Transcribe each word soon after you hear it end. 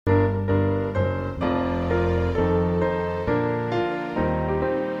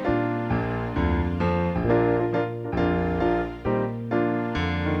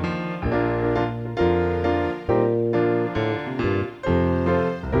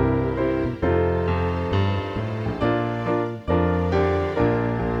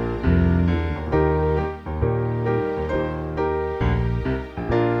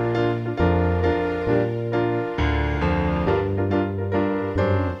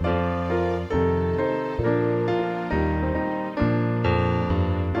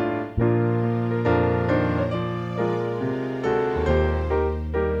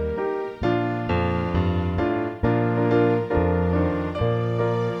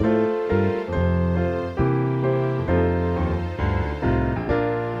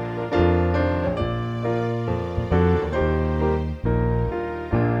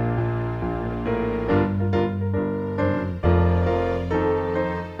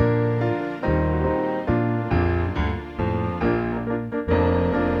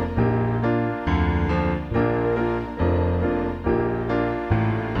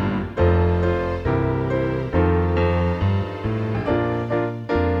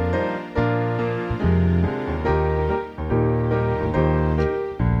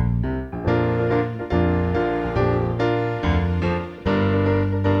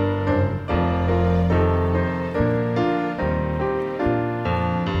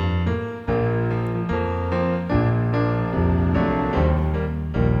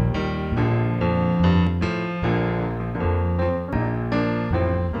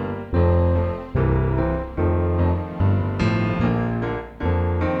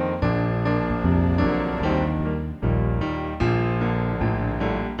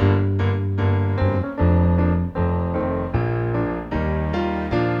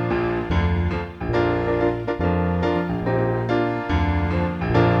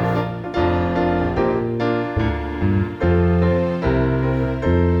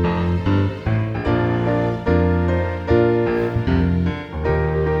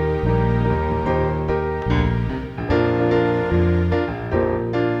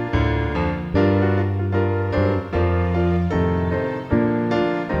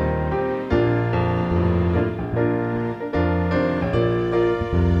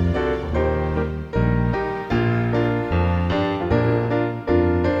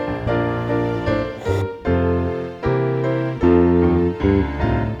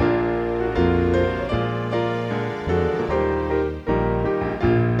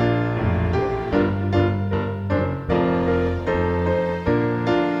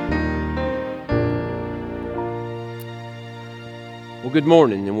Well, good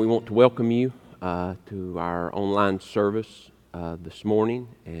morning, and we want to welcome you to our online service this morning,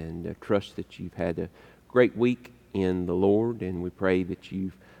 and trust that you've had a great week in the Lord, and we pray that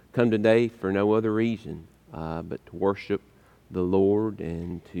you've come today for no other reason but to worship the Lord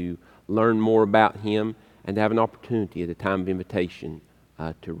and to learn more about Him and to have an opportunity at a time of invitation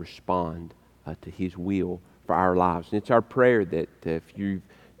to respond to His will for our lives. And it's our prayer that if you've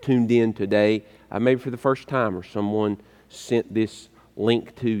tuned in today, maybe for the first time, or someone sent this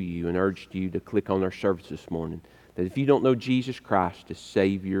link to you and urged you to click on our service this morning, that if you don't know Jesus Christ as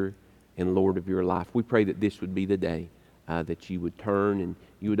Savior and Lord of your life, we pray that this would be the day that you would turn and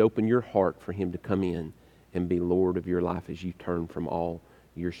you would open your heart for Him to come in and be Lord of your life as you turn from all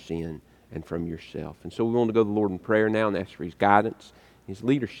your sin and from yourself. And so we want to go to the Lord in prayer now and ask for His guidance, His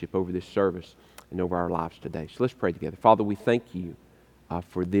leadership over this service and over our lives today. So let's pray together. Father, we thank you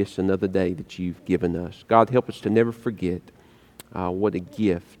for this another day that you've given us. God, help us to never forget what a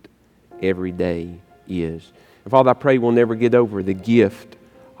gift every day is. And Father, I pray we'll never get over the gift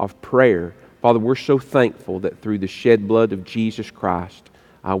of prayer. Father, we're so thankful that through the shed blood of Jesus Christ,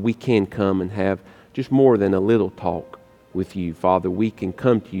 we can come and have just more than a little talk with you. Father, we can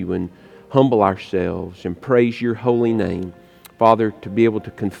come to you and humble ourselves and praise your holy name. Father, to be able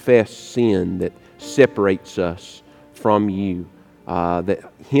to confess sin that separates us from you, that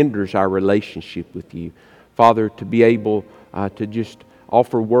hinders our relationship with you. Father, to be able to just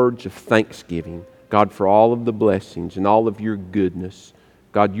offer words of thanksgiving, God, for all of the blessings and all of your goodness.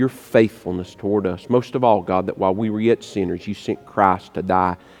 God, your faithfulness toward us. Most of all, God, that while we were yet sinners, you sent Christ to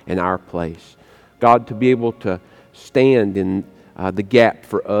die in our place. God, to be able to stand in the gap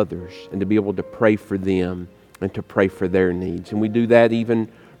for others and to be able to pray for them and to pray for their needs. And we do that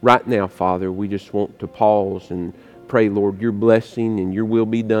even right now, Father. We just want to pause and pray, Lord, your blessing and your will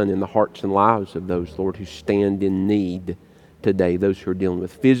be done in the hearts and lives of those, Lord, who stand in need today, those who are dealing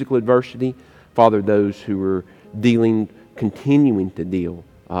with physical adversity, Father, those who are continuing to deal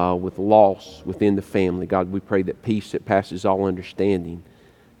with loss within the family. God, we pray that peace that passes all understanding,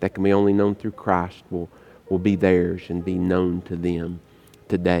 that can be only known through Christ, will be theirs and be known to them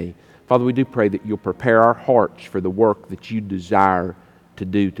today. Father, we do pray that you'll prepare our hearts for the work that you desire to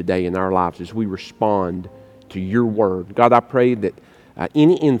do today in our lives as we respond to your word. God, I pray that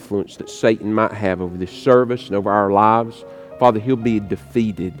any influence that Satan might have over this service and over our lives, Father, he'll be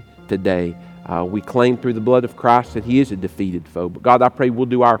defeated today. We claim through the blood of Christ that he is a defeated foe. But God, I pray we'll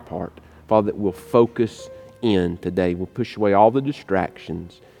do our part, Father, that we'll focus in today. We'll push away all the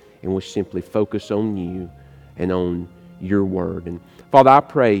distractions and we'll simply focus on you and on your word. And Father, I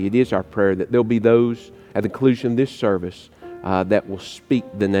pray, it is our prayer, that there'll be those at the conclusion of this service that will speak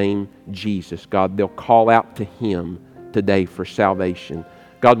the name Jesus. God, they'll call out to him today for salvation.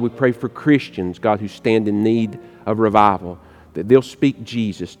 God, we pray for Christians, God, who stand in need of revival, that they'll speak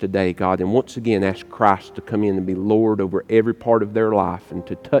Jesus today, God, and once again ask Christ to come in and be Lord over every part of their life and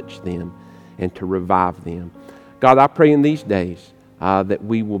to touch them and to revive them. God, I pray in these days that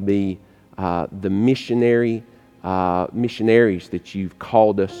we will be the missionaries that you've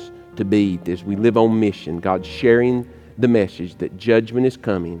called us to be as we live on mission. God, sharing the message that judgment is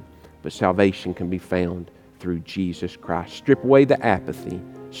coming, but salvation can be found through Jesus Christ. Strip away the apathy,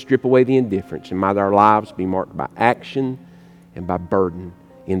 strip away the indifference, and might our lives be marked by action and by burden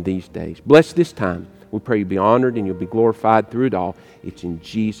in these days. Bless this time. We pray you'll be honored and you'll be glorified through it all. It's in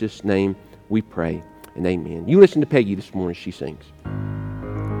Jesus' name we pray, and amen. You listen to Peggy this morning. She sings.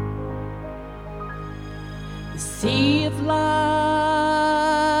 The sea of life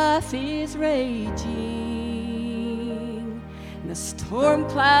is raging, and the storm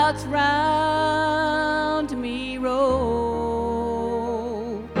clouds round me roll.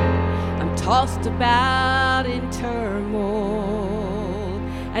 I'm tossed about in turmoil,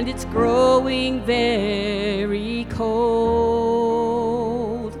 and it's growing very cold.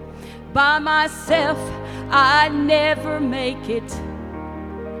 By myself I never make it,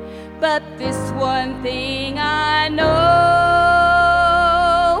 but this one thing I know: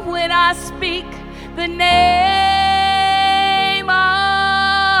 when I speak the name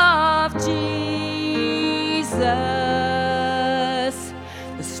of Jesus,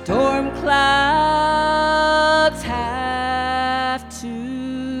 the storm clouds have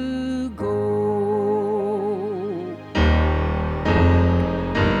to go.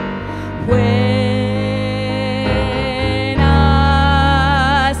 When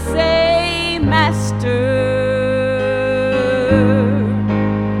I say, Master,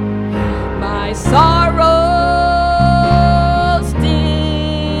 my sorrows disappear.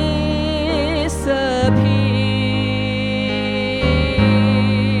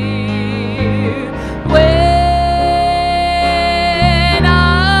 When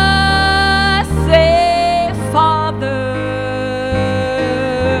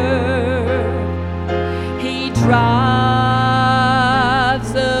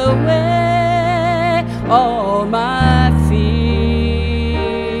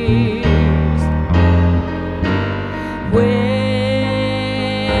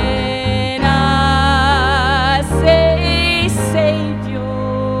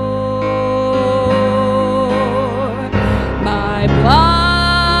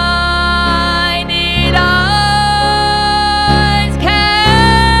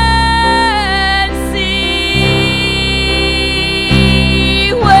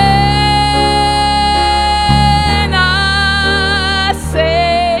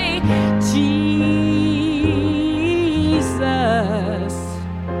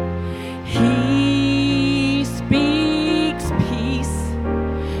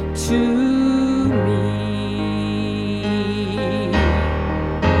to me.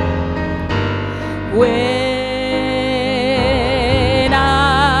 When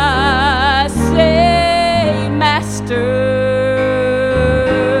I say, Master,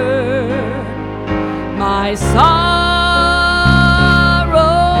 my sorrows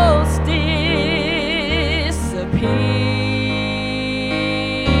disappear.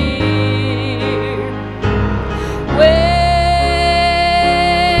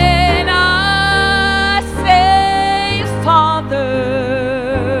 When I say, Father,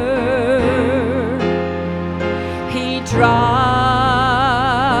 He drives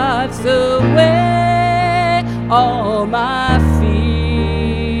away all my fears.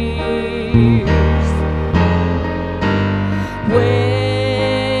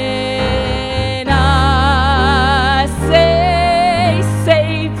 When I say,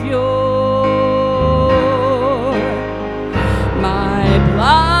 Savior, my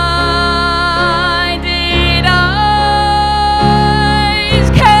blinded eyes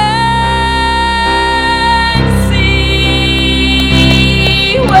can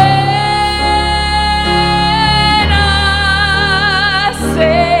see. When I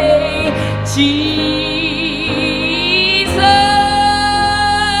say, Jesus,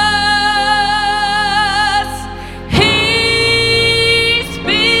 He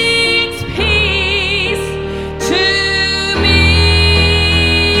speaks peace to me,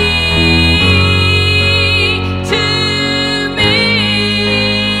 to me.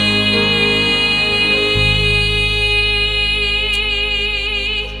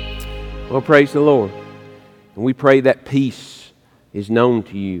 Well, praise the Lord. And we pray that peace is known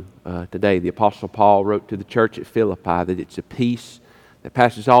to you today. The Apostle Paul wrote to the church at Philippi that it's a peace that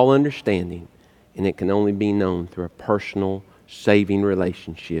passes all understanding, and it can only be known through a personal, saving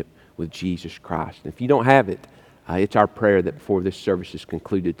relationship with Jesus Christ. And if you don't have it, it's our prayer that before this service is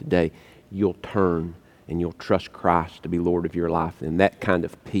concluded today, you'll turn and you'll trust Christ to be Lord of your life, and that kind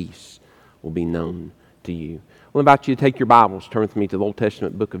of peace will be known to you. I'll invite you to take your Bibles, turn with me to the Old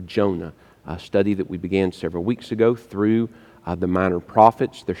Testament book of Jonah, a study that we began several weeks ago through the minor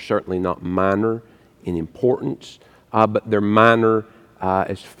prophets. They're certainly not minor in importance, but they're minor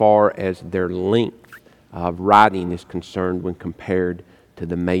as far as their length of writing is concerned when compared to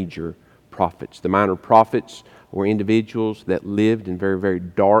the major prophets. The minor prophets were individuals that lived in very, very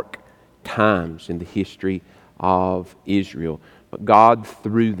dark times in the history of Israel. But God,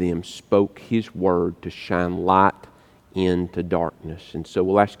 through them, spoke His word to shine light into darkness. And so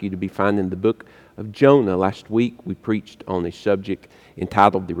we'll ask you to be finding the book of Jonah. Last week we preached on a subject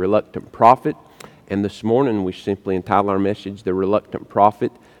entitled The Reluctant Prophet. And this morning we simply entitle our message The Reluctant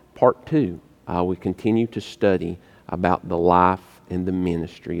Prophet Part 2. We continue to study about the life and the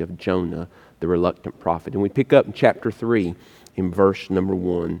ministry of Jonah, the reluctant prophet. And we pick up in chapter 3 in verse number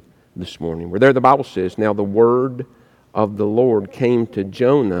 1 this morning, where there the Bible says, "Now the word of the Lord came to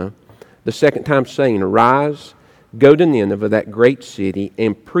Jonah the second time, saying, Arise, go to Nineveh, that great city,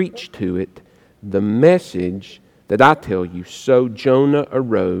 and preach to it the message that I tell you. So Jonah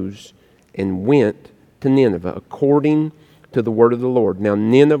arose and went to Nineveh, according to the word of the Lord. Now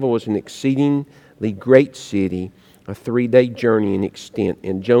Nineveh was an exceedingly great city, a 3-day journey in extent.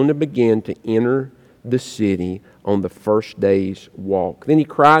 And Jonah began to enter the city on the first day's walk. Then he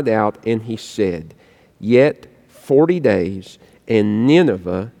cried out and he said, Yet 40 days, and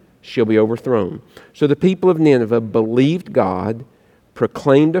Nineveh shall be overthrown. So the people of Nineveh believed God,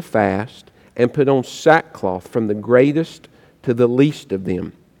 proclaimed a fast, and put on sackcloth from the greatest to the least of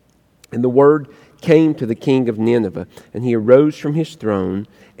them. And the word came to the king of Nineveh, and he arose from his throne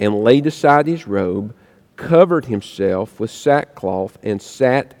and laid aside his robe, covered himself with sackcloth, and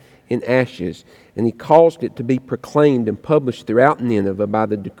sat in ashes. And he caused it to be proclaimed and published throughout Nineveh by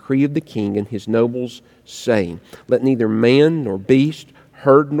the decree of the king and his nobles, saying, Let neither man nor beast,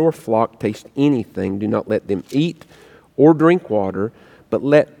 herd nor flock taste anything. Do not let them eat or drink water, but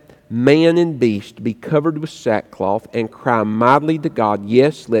let man and beast be covered with sackcloth and cry mightily to God.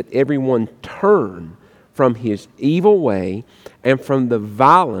 Yes, let everyone turn from his evil way and from the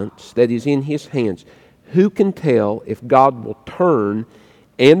violence that is in his hands. Who can tell if God will turn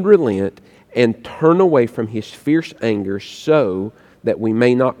and relent and turn away from his fierce anger so that we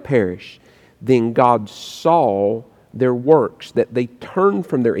may not perish? Then God saw their works, that they turned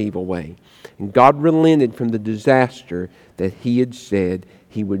from their evil way. And God relented from the disaster that He had said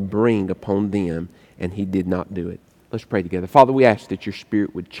He would bring upon them, and He did not do it. Let's pray together. Father, we ask that Your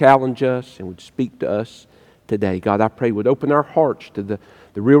Spirit would challenge us and would speak to us today. God, I pray would open our hearts to the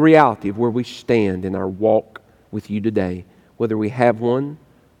real reality of where we stand in our walk with You today, whether we have one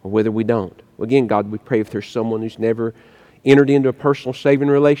or whether we don't. Again, God, we pray if there's someone who's never entered into a personal saving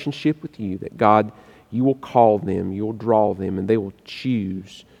relationship with you, that God, you will call them, you'll draw them, and they will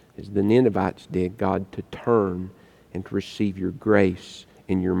choose, as the Ninevites did, God, to turn and to receive your grace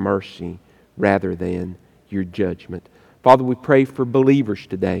and your mercy rather than your judgment. Father, we pray for believers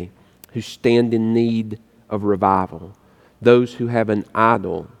today who stand in need of revival, those who have an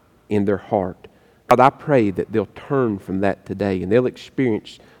idol in their heart. God, I pray that they'll turn from that today and they'll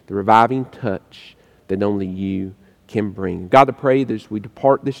experience the reviving touch that only you can bring. God, I pray that as we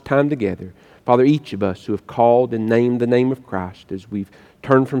depart this time together, Father, each of us who have called and named the name of Christ, as we've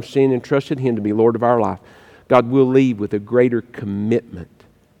turned from sin and trusted Him to be Lord of our life, God, we'll leave with a greater commitment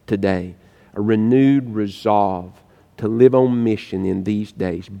today, a renewed resolve to live on mission in these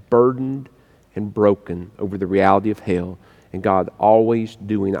days, burdened and broken over the reality of hell, and God, always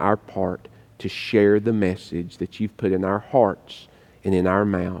doing our part to share the message that you've put in our hearts and in our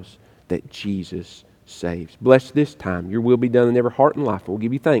mouths, that Jesus saves. Bless this time. Your will be done in every heart and life. We'll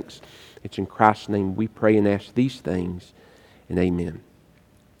give you thanks. It's in Christ's name we pray and ask these things, and amen.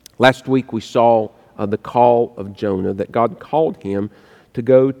 Last week we saw the call of Jonah, that God called him to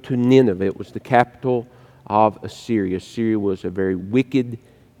go to Nineveh. It was the capital of Assyria. Assyria was a very wicked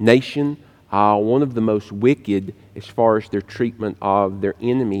nation, one of the most wicked as far as their treatment of their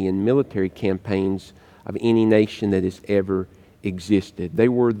enemy in military campaigns of any nation that has ever existed. They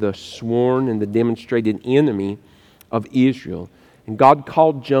were the sworn and the demonstrated enemy of Israel. And God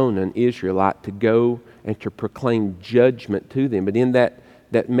called Jonah, an Israelite, to go and to proclaim judgment to them. But in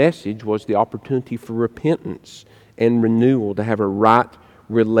that message was the opportunity for repentance and renewal, to have a right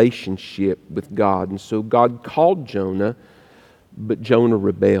relationship with God. And so God called Jonah, but Jonah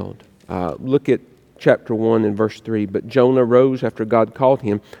rebelled. Look at chapter 1 and verse 3. But Jonah rose after God called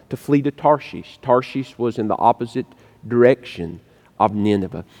him to flee to Tarshish. Tarshish was in the opposite direction of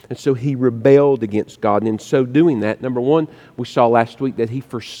Nineveh. And so he rebelled against God. And in so doing that, number one, we saw last week that he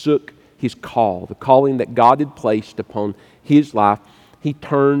forsook his call, the calling that God had placed upon his life. He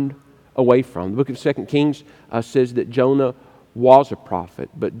turned away from. The book of 2 Kings says that Jonah was a prophet,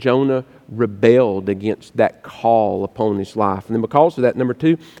 but Jonah rebelled against that call upon his life. And then because of that, number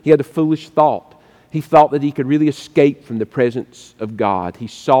two, he had a foolish thought. He thought that he could really escape from the presence of God. He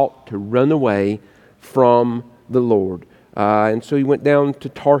sought to run away from the Lord. And so he went down to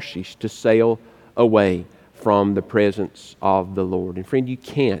Tarshish to sail away from the presence of the Lord. And friend, you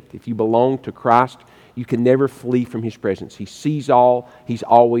can't. If you belong to Christ, you can never flee from His presence. He sees all. He's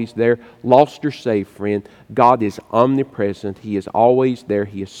always there. Lost or saved, friend, God is omnipresent. He is always there.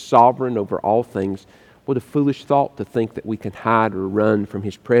 He is sovereign over all things. What a foolish thought to think that we can hide or run from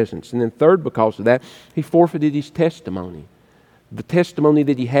His presence. And then third, because of that, he forfeited his testimony. The testimony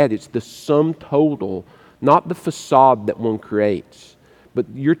that he had, it's the sum total, not the facade that one creates, but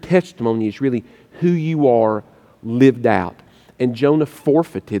your testimony is really who you are lived out. And Jonah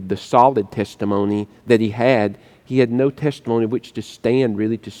forfeited the solid testimony that he had. He had no testimony of which to stand,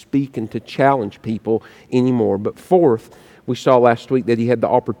 really, to speak and to challenge people anymore. But fourth, we saw last week that he had the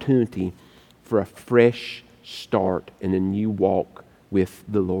opportunity for a fresh start and a new walk with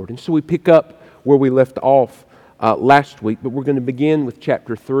the Lord. And so we pick up where we left off last week, but we're going to begin with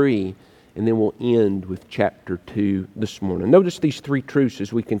chapter 3, and then we'll end with chapter 2 this morning. Notice these three truths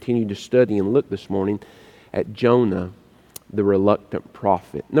as we continue to study and look this morning at Jonah, the reluctant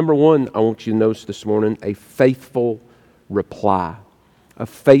prophet. Number one, I want you to notice this morning, a faithful reply. A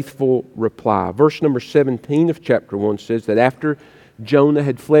faithful reply. Verse number 17 of chapter 1 says that after Jonah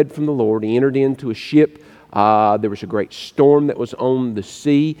had fled from the Lord, he entered into a ship. There was a great storm that was on the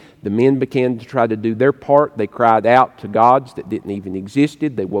sea. The men began to try to do their part. They cried out to gods that didn't even exist.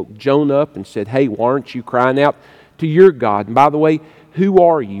 They woke Jonah up and said, "Hey, why aren't you crying out to your God? And by the way, who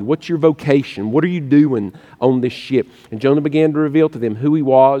are you? What's your vocation? What are you doing on this ship?" And Jonah began to reveal to them who he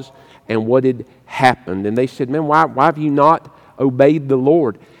was and what had happened. And they said, "Man, why have you not obeyed the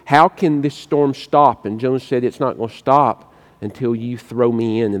Lord? How can this storm stop?" And Jonah said, "It's not going to stop until you throw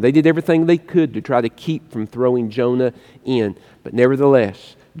me in." And they did everything they could to try to keep from throwing Jonah in. But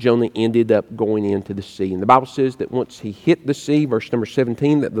nevertheless, Jonah ended up going into the sea. And the Bible says that once he hit the sea, verse number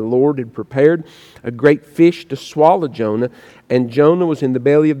 17, that the Lord had prepared a great fish to swallow Jonah. And Jonah was in the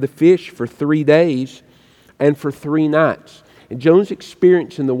belly of the fish for 3 days and for 3 nights. And Jonah's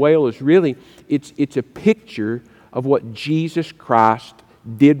experience in the whale is really, it's a picture of what Jesus Christ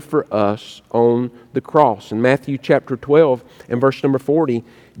did for us on the cross. In Matthew chapter 12 and verse number 40,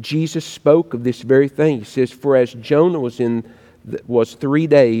 Jesus spoke of this very thing. He says, "For as Jonah was 3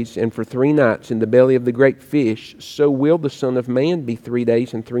 days and for 3 nights in the belly of the great fish, so will the Son of Man be 3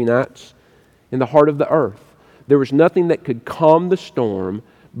 days and 3 nights in the heart of the earth." There was nothing that could calm the storm,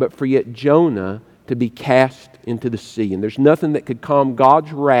 but for yet Jonah to be cast into the sea. And there's nothing that could calm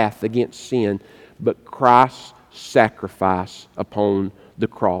God's wrath against sin but Christ's sacrifice upon the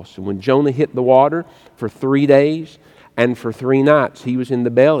cross. And when Jonah hit the water for 3 days and for 3 nights, he was in the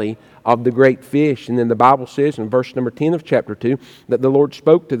belly of the great fish. And then the Bible says in verse number 10 of chapter 2 that the Lord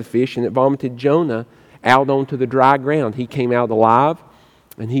spoke to the fish and it vomited Jonah out onto the dry ground. He came out alive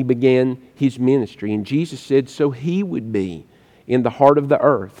and he began his ministry. And Jesus said so he would be in the heart of the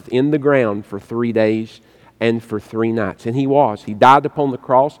earth, in the ground for 3 days and for 3 nights. And he was. He died upon the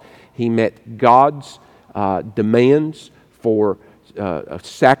cross. He met God's demands for a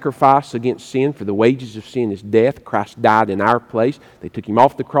sacrifice against sin, for the wages of sin is death. Christ died in our place. They took him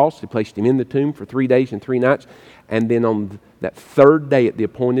off the cross. They placed him in the tomb for 3 days and 3 nights. And then on that third day at the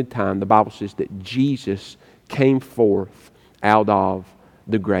appointed time, the Bible says that Jesus came forth out of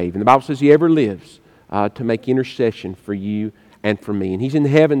the grave. And the Bible says he ever lives to make intercession for you and for me. And he's in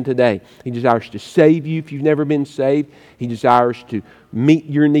heaven today. He desires to save you if you've never been saved. He desires to meet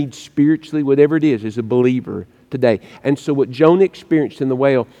your needs spiritually, whatever it is, as a believer today. And so what Jonah experienced in the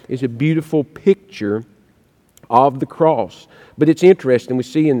whale is a beautiful picture of the cross. But it's interesting, we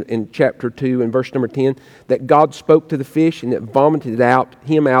see in chapter 2 and verse number 10 that God spoke to the fish and it vomited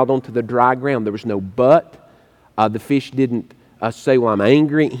him out onto the dry ground. There was no but. The fish didn't say, well, I'm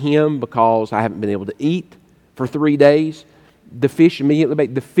angry at him because I haven't been able to eat for 3 days. The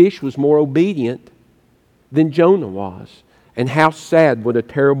fish was more obedient than Jonah was. And how sad, what a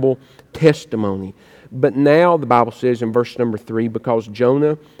terrible testimony. But now the Bible says in verse number 3, because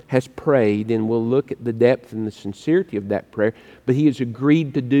Jonah has prayed, and we'll look at the depth and the sincerity of that prayer, but he has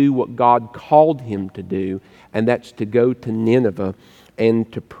agreed to do what God called him to do, and that's to go to Nineveh and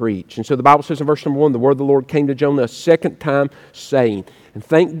to preach. And so the Bible says in verse number 1, the word of the Lord came to Jonah a second time, saying, and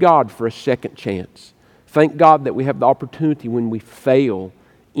thank God for a second chance. Thank God that we have the opportunity when we fail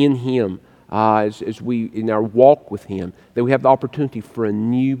in Him, as we in our walk with Him, that we have the opportunity for a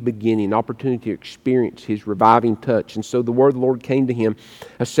new beginning, an opportunity to experience His reviving touch. And so the word of the Lord came to him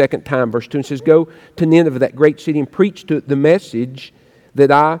a second time. Verse 2 and says, go to Nineveh, that great city, and preach to it the message that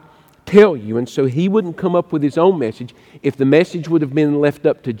I tell you. And so he wouldn't come up with his own message. If the message would have been left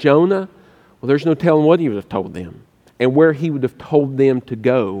up to Jonah, well, there's no telling what he would have told them and where he would have told them to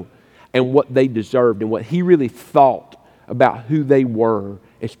go and what they deserved and what he really thought about who they were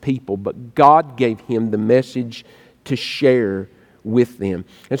as people. But God gave him the message to share with them.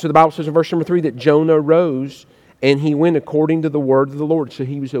 And so the Bible says in verse number 3 that Jonah arose and he went according to the word of the Lord. So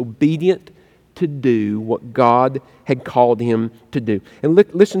he was obedient to do what God had called him to do. And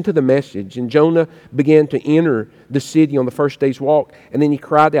listen to the message. And Jonah began to enter the city on the first day's walk, and then he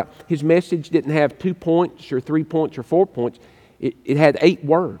cried out. His message didn't have 2 points or 3 points or 4 points. It had 8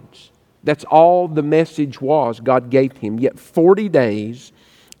 words. That's all the message was God gave him. Yet 40 days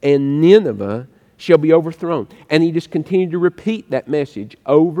and Nineveh shall be overthrown. And he just continued to repeat that message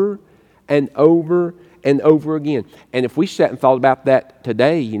over and over and over again. And if we sat and thought about that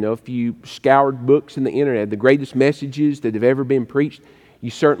today, if you scoured books in the internet, the greatest messages that have ever been preached,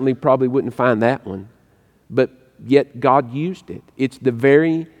 you certainly probably wouldn't find that one. But yet God used it. It's the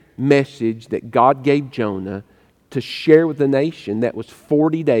very message that God gave Jonah to share with the nation that was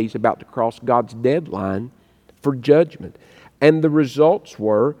 40 days about to cross God's deadline for judgment. And the results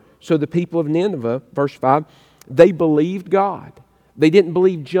were, so the people of Nineveh, verse 5, they believed God. They didn't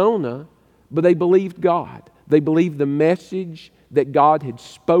believe Jonah, but they believed God. They believed the message that God had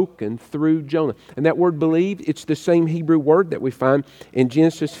spoken through Jonah. And that word believe, it's the same Hebrew word that we find in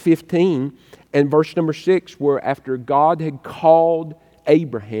Genesis 15 and verse number 6, where after God had called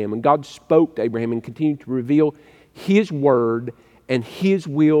Abraham and God spoke to Abraham and continued to reveal His word and His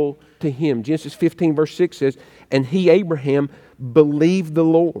will to him. Genesis 15 verse 6 says, and he, Abraham, believed the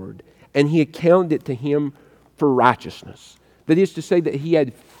Lord, and He accounted it to him for righteousness. That is to say that he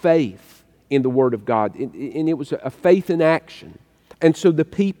had faith in the Word of God, and it was a faith in action. And so the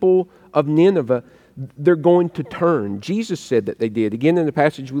people of Nineveh, they're going to turn. Jesus said that they did. Again, in the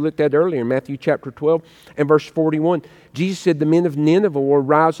passage we looked at earlier in Matthew chapter 12 and verse 41, Jesus said the men of Nineveh will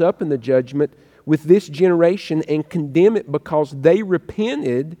rise up in the judgment with this generation and condemn it because they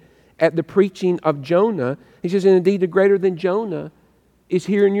repented at the preaching of Jonah. He says, and indeed, a greater than Jonah is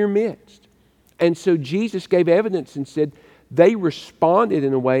here in your midst. And so Jesus gave evidence and said they responded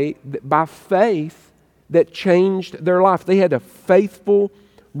in a way that by faith that changed their life. They had a faithful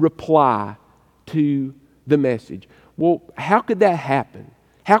reply to the message. Well, how could that happen?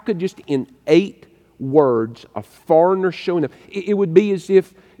 How could just in 8 words a foreigner showing up? It would be as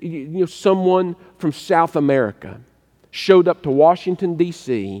if someone from South America showed up to Washington,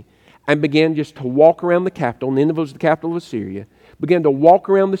 D.C., and began just to walk around the capital. Nineveh was the capital of Assyria. began to walk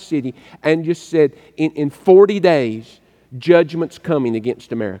around the city and just said, in 40 days, judgment's coming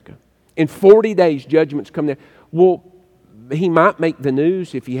against America. In 40 days, judgment's coming there. Well, he might make the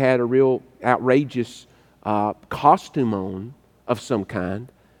news if he had a real outrageous costume on of some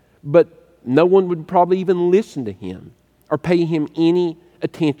kind, but no one would probably even listen to him or pay him any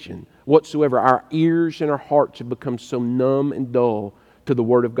attention whatsoever. Our ears and our hearts have become so numb and dull to the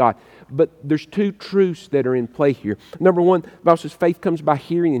Word of God. But there's two truths that are in play here. Number one, the Bible says faith comes by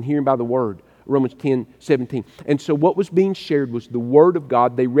hearing and hearing by the Word. Romans 10:17. And so what was being shared was the Word of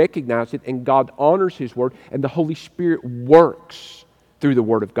God. They recognized it, and God honors His Word, and the Holy Spirit works through the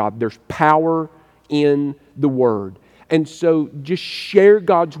Word of God. There's power in the Word. And so just share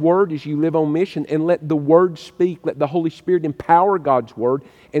God's Word as you live on mission, and let the Word speak. Let the Holy Spirit empower God's Word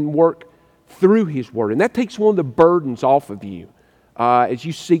and work through His Word. And that takes one of the burdens off of you as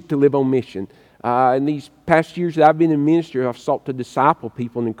you seek to live on mission. In these past years that I've been in ministry, I've sought to disciple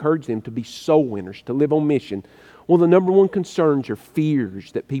people and encourage them to be soul winners, to live on mission. One of the number one concerns or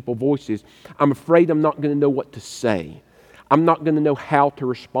fears that people voice is, I'm afraid I'm not going to know what to say. I'm not going to know how to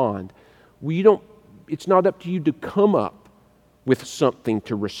respond. Well, it's not up to you to come up with something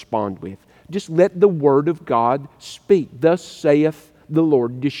to respond with. Just let the Word of God speak. Thus saith the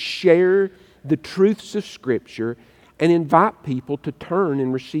Lord. Just share the truths of Scripture and invite people to turn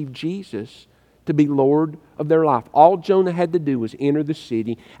and receive Jesus to be Lord of their life. All Jonah had to do was enter the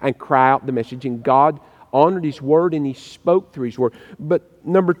city and cry out the message, and God honored His Word and He spoke through His Word. But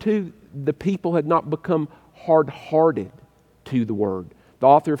number two, the people had not become hard-hearted to the Word. The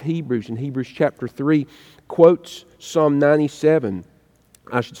author of Hebrews, in Hebrews chapter 3, quotes Psalm 95,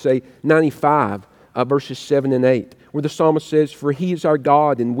 verses 7 and 8, where the psalmist says, For He is our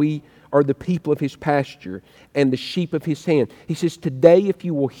God, and we are the people of His pasture and the sheep of His hand. He says, today if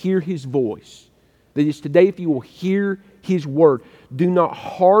you will hear His voice, that is, today if you will hear His Word, do not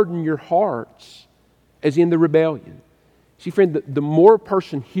harden your hearts as in the rebellion. See, friend, the more a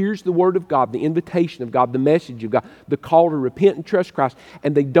person hears the Word of God, the invitation of God, the message of God, the call to repent and trust Christ,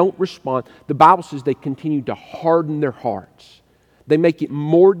 and they don't respond, the Bible says they continue to harden their hearts. They make it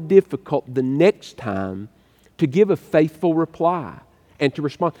more difficult the next time to give a faithful reply and to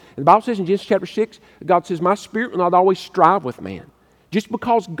respond. And the Bible says in Genesis chapter 6, God says, my spirit will not always strive with man. Just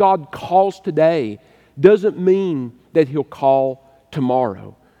because God calls today doesn't mean that He'll call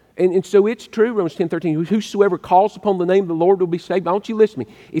tomorrow. And so it's true, Romans 10:13, whosoever calls upon the name of the Lord will be saved. Now, don't you listen to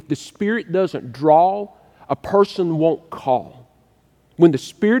me. If the Spirit doesn't draw, a person won't call. When the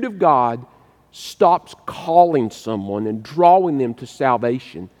Spirit of God stops calling someone and drawing them to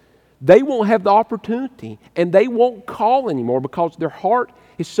salvation, they won't have the opportunity and they won't call anymore because their heart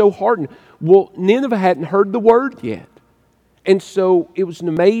is so hardened. Well, Nineveh hadn't heard the Word yet. And so it was an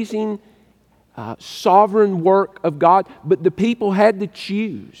amazing sovereign work of God, but the people had to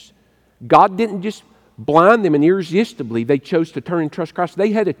choose. God didn't just blind them and irresistibly they chose to turn and trust Christ.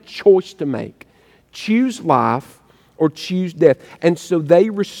 They had a choice to make. Choose life or choose death. And so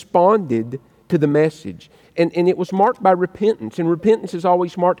they responded to the message. And it was marked by repentance. And repentance is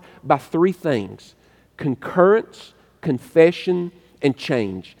always marked by three things: concurrence, confession, and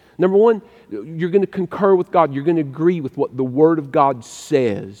change. Number one, you're going to concur with God. You're going to agree with what the Word of God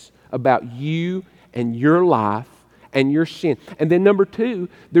says about you and your life and your sin. And then number two,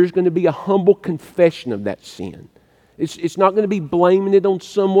 there's going to be a humble confession of that sin. It's not going to be blaming it on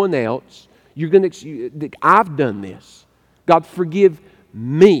someone else. You're going to, I've done this. God, forgive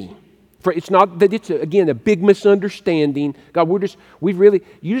me. For it's not that it's, again, a big misunderstanding. God,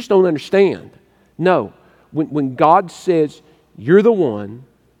 you just don't understand. No. When God says, you're the one,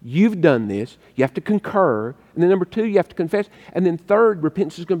 you've done this, you have to concur. And then number two, you have to confess. And then third,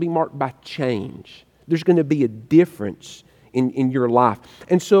 repentance is going to be marked by change. There's going to be a difference in your life.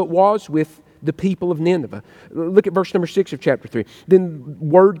 And so it was with the people of Nineveh. Look at verse number 6 of chapter 3. Then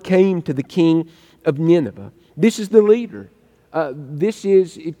word came to the king of Nineveh. This is the leader. This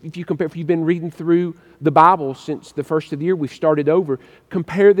is, if you've been reading through the Bible since the first of the year, we've started over,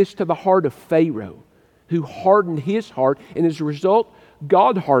 compare this to the heart of Pharaoh, who hardened his heart, and as a result,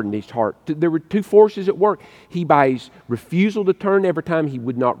 God hardened his heart. There were two forces at work. He, by his refusal to turn every time he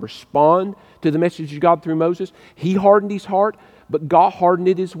would not respond to the message of God through Moses, he hardened his heart, but God hardened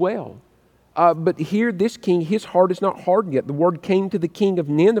it as well. But here, this king, his heart is not hardened yet. The word came to the king of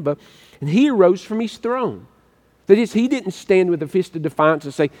Nineveh, and he arose from his throne. That is, he didn't stand with a fist of defiance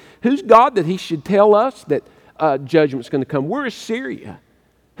and say, who's God that He should tell us that judgment's going to come? We're Assyria.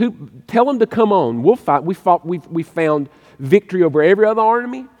 Tell them to come on. We'll fight. We found victory over every other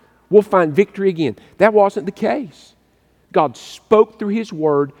army. We'll find victory again. That wasn't the case. God spoke through His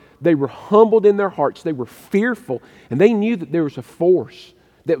Word. They were humbled in their hearts. They were fearful. And they knew that there was a force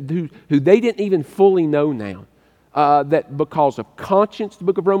who they didn't even fully know now. That because of conscience, the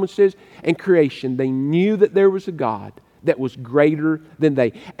book of Romans says, and creation, they knew that there was a God that was greater than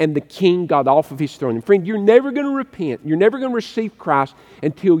they. And the king got off of his throne. And friend, you're never going to repent. You're never going to receive Christ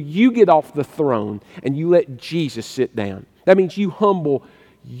until you get off the throne and you let Jesus sit down. That means you humble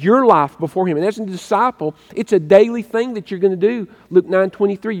your life before Him. And as a disciple, it's a daily thing that you're going to do. Luke 9:23,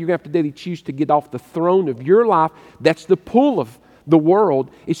 you're going to have to daily choose to get off the throne of your life. That's the pull of the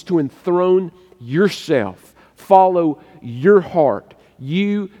world, is to enthrone yourself. Follow your heart.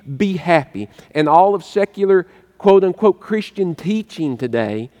 You be happy. And all of secular, quote-unquote, Christian teaching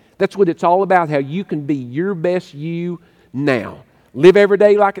today, that's what it's all about, how you can be your best you now. Live every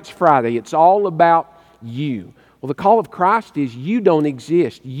day like it's Friday. It's all about you. Well, the call of Christ is you don't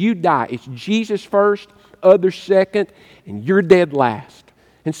exist. You die. It's Jesus first, others second, and you're dead last.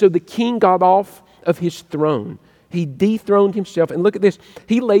 And so the king got off of his throne. He dethroned himself. And look at this.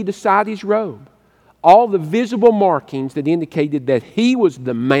 He laid aside his robe. All the visible markings that indicated that he was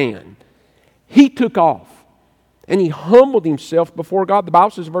the man, he took off. And he humbled himself before God. The Bible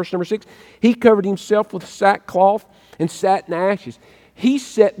says in verse number 6, he covered himself with sackcloth and sat in ashes. He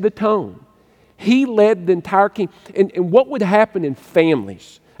set the tone. He led the entire kingdom. And what would happen in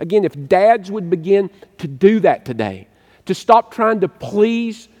families? Again, if dads would begin to do that today, to stop trying to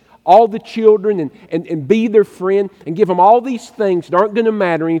please all the children and be their friend and give them all these things that aren't going to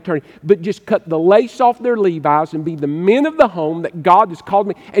matter in eternity, but just cut the lace off their Levi's and be the men of the home that God has called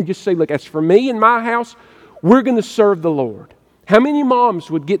me, and just say, look, as for me and my house, we're going to serve the Lord. How many moms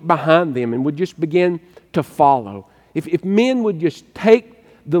would get behind them and would just begin to follow? If men would just take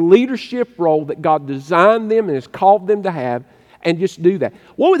the leadership role that God designed them and has called them to have and just do that.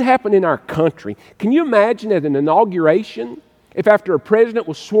 What would happen in our country? Can you imagine at an inauguration, if after a president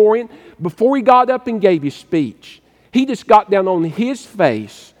was sworn in, before he got up and gave his speech, he just got down on his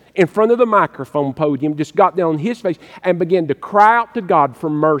face in front of the microphone podium, just got down on his face and began to cry out to God for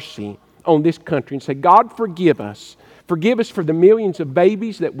mercy on this country and say, God, forgive us. Forgive us for the millions of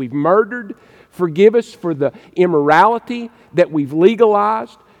babies that we've murdered. Forgive us for the immorality that we've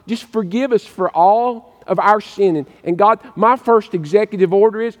legalized. Just forgive us for all of our sin. And God, my first executive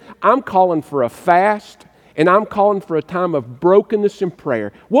order is I'm calling for a fast and I'm calling for a time of brokenness and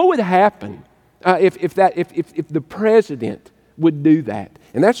prayer. What would happen if the president would do that?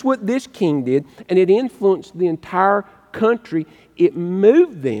 And that's what this king did, and it influenced the entire country. It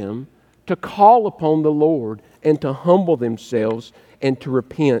moved them to call upon the Lord and to humble themselves and to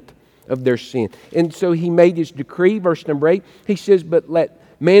repent of their sin. And so he made his decree, verse number 8. He says, but let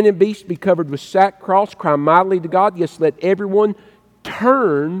man and beast be covered with sackcloth, cry mightily to God. Yes, let everyone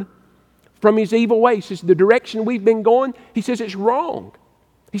turn from his evil ways. He says, the direction we've been going, he says it's wrong.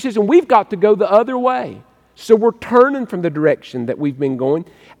 He says, and we've got to go the other way. So we're turning from the direction that we've been going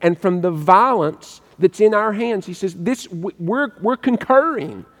and from the violence that's in our hands. He says, we're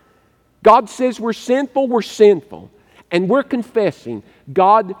concurring. God says we're sinful, and we're confessing,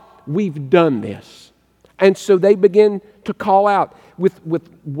 God, we've done this. And so they begin to call out with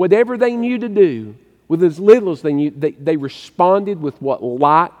whatever they knew to do, with as little as they knew. They responded with what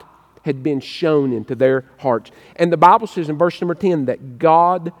light had been shown into their hearts. And the Bible says in verse number 10 that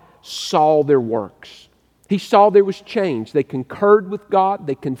God saw their works. He saw there was change. They concurred with God.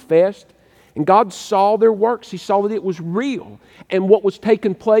 They confessed. And God saw their works. He saw that it was real. And what was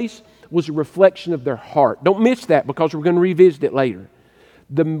taking place was a reflection of their heart. Don't miss that, because we're going to revisit it later.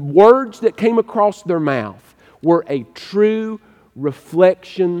 The words that came across their mouth were a true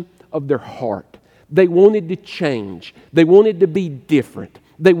reflection of their heart. They wanted to change. They wanted to be different.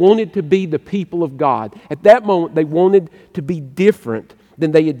 They wanted to be the people of God. At that moment, they wanted to be different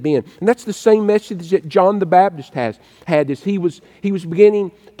than they had been. And that's the same message that John the Baptist had as he was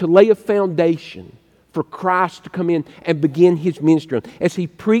beginning to lay a foundation for Christ to come in and begin His ministry. As He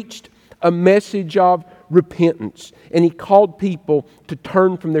preached a message of repentance, and He called people to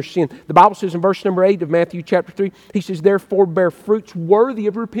turn from their sin. The Bible says in verse number 8 of Matthew chapter 3, He says, therefore bear fruits worthy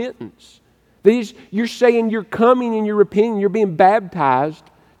of repentance. That is, you're saying you're coming and you're repenting, you're being baptized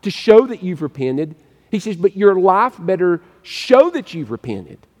to show that you've repented. He says, but your life better show that you've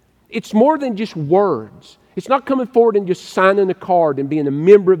repented. It's more than just words. It's not coming forward and just signing a card and being a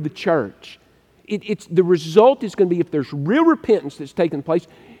member of the church. It's the result is going to be, if there's real repentance that's taking place,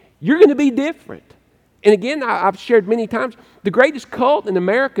 you're going to be different. And again, I've shared many times, the greatest cult in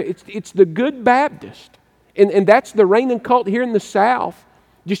America, it's the Good Baptist. And that's the reigning cult here in the South.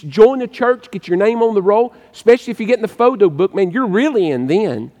 Just join the church, get your name on the roll, especially if you get in the photo book, man, you're really in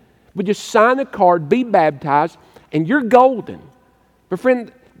then. But just sign a card, be baptized, and you're golden. But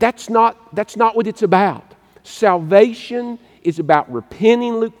friend, That's not what it's about. Salvation is about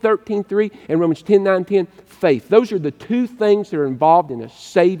repenting, Luke 13:3, and Romans 10:9-10, faith. Those are the two things that are involved in a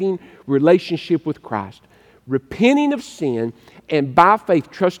saving relationship with Christ. Repenting of sin and by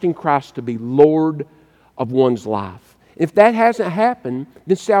faith trusting Christ to be Lord of one's life. If that hasn't happened,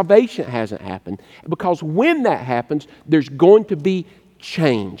 then salvation hasn't happened. Because when that happens, there's going to be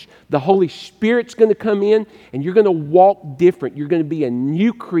change. The Holy Spirit's going to come in and you're going to walk different. You're going to be a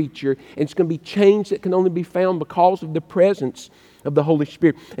new creature, and it's going to be change that can only be found because of the presence of the Holy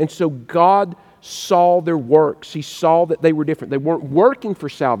Spirit. And so God saw their works. He saw that they were different. They weren't working for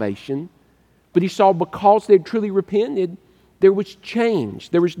salvation, but He saw because they had truly repented, there was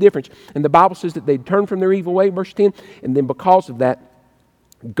change. There was difference. And the Bible says that they'd turned from their evil way, verse 10, and then because of that,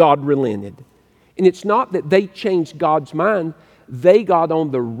 God relented. And it's not that they changed God's mind. They got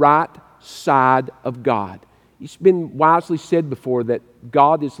on the right side of God. It's been wisely said before that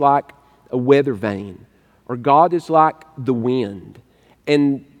God is like a weather vane, or God is like the wind.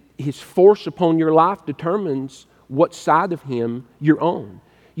 And His force upon your life determines what side of Him you're on.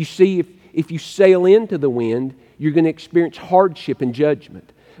 You see, if you sail into the wind, you're going to experience hardship and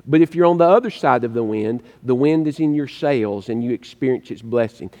judgment. But if you're on the other side of the wind is in your sails and you experience its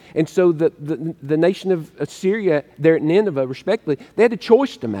blessing. And so the nation of Assyria there at Nineveh, respectively, they had a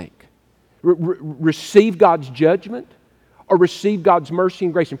choice to make. Receive God's judgment or receive God's mercy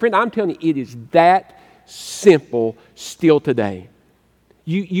and grace. And friend, I'm telling you, it is that simple still today.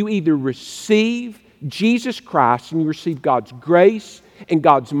 You either receive Jesus Christ and you receive God's grace and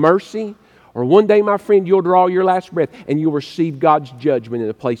God's mercy, or one day, my friend, you'll draw your last breath and you'll receive God's judgment in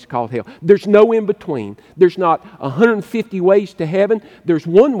a place called hell. There's no in between. There's not 150 ways to heaven. There's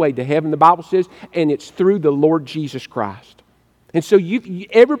one way to heaven, the Bible says, and it's through the Lord Jesus Christ. And so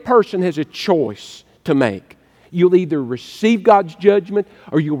every person has a choice to make. You'll either receive God's judgment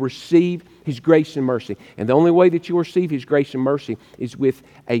or you'll receive His grace and mercy. And the only way that you'll receive His grace and mercy is with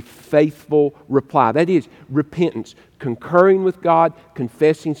a faithful reply. That is repentance, concurring with God,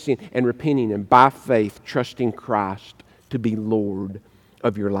 confessing sin, and repenting, and by faith trusting Christ to be Lord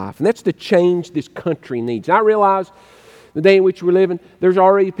of your life. And that's the change this country needs. And I realize the day in which we're living, there's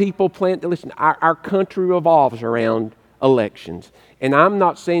already people planted. Listen, our country revolves around elections. And I'm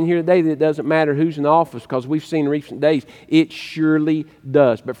not saying here today that it doesn't matter who's in office, because we've seen in recent days it surely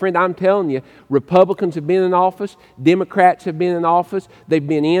does. But friend, I'm telling you, Republicans have been in office, Democrats have been in office, they've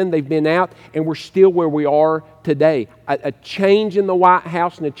been in, they've been out, and we're still where we are today. A change in the White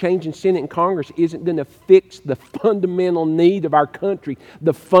House and a change in Senate and Congress isn't going to fix the fundamental need of our country.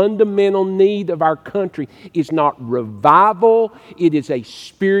 The fundamental need of our country is not revival, it is a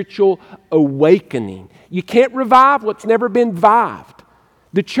spiritual awakening. You can't revive what's never been vived.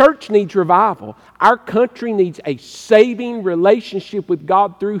 The church needs revival. Our country needs a saving relationship with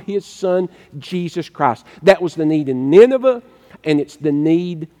God through His Son, Jesus Christ. That was the need in Nineveh, and it's the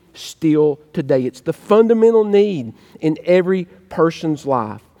need still today. It's the fundamental need in every person's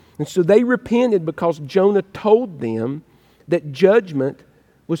life. And so they repented because Jonah told them that judgment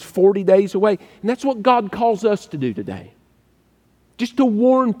was 40 days away. And that's what God calls us to do today. Just to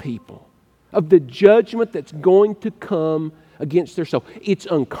warn people of the judgment that's going to come against their soul. It's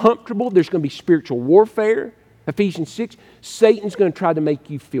uncomfortable. There's going to be spiritual warfare. Ephesians 6, Satan's going to try to make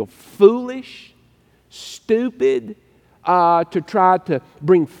you feel foolish, stupid, to try to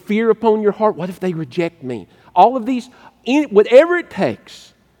bring fear upon your heart. What if they reject me? All of these, whatever it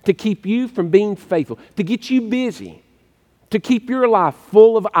takes to keep you from being faithful, to get you busy, to keep your life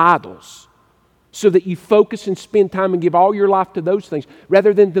full of idols, so that you focus and spend time and give all your life to those things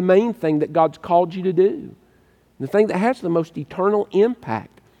rather than the main thing that God's called you to do. The thing that has the most eternal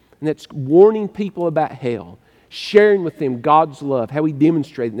impact, and that's warning people about hell, sharing with them God's love, how He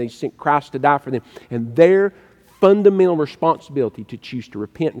demonstrated that He sent Christ to die for them, and their fundamental responsibility to choose to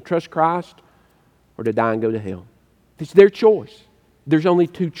repent and trust Christ or to die and go to hell. It's their choice. There's only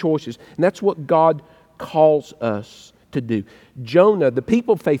two choices, and that's what God calls us to do. Jonah, the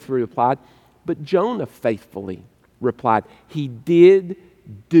people faithfully replied, but Jonah faithfully replied. He did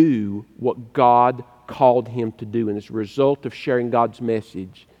do what God called him to do. And as a result of sharing God's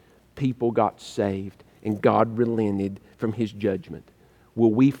message, people got saved and God relented from His judgment.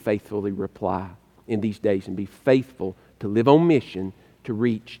 Will we faithfully reply in these days and be faithful to live on mission, to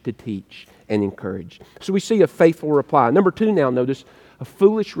reach, to teach, and encourage? So we see a faithful reply. Number two now, notice, a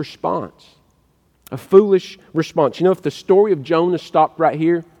foolish response. A foolish response. You know, if the story of Jonah stopped right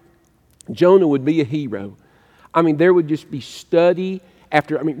here, Jonah would be a hero. I mean, there would just be study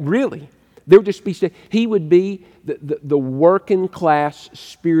after, really, there would just be study. He would be the working class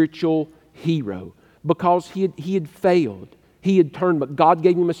spiritual hero because he had failed. He had turned, but God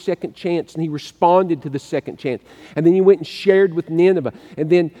gave him a second chance, and he responded to the second chance. And then he went and shared with Nineveh. And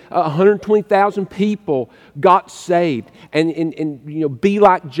then 120,000 people got saved. And be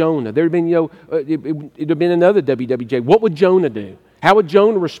like Jonah. There had been, it would have been another WWJ. What would Jonah do? How would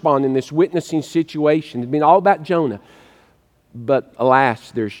Jonah respond in this witnessing situation? It's been all about Jonah. But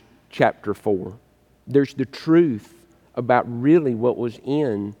alas, there's chapter 4. There's the truth about really what was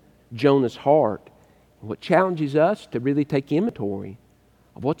in Jonah's heart. What challenges us to really take inventory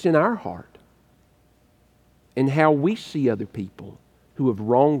of what's in our heart and how we see other people who have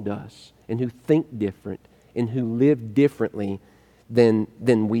wronged us and who think different and who live differently than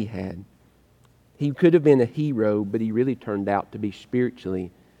we had. He could have been a hero, but he really turned out to be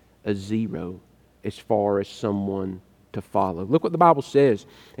spiritually a zero as far as someone to follow. Look what the Bible says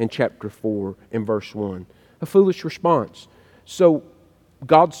in chapter 4 and verse 1. A foolish response. So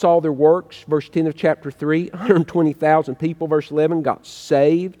God saw their works, verse 10 of chapter 3, 120,000 people, verse 11, got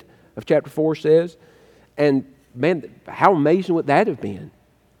saved, of chapter 4 says. And man, how amazing would that have been?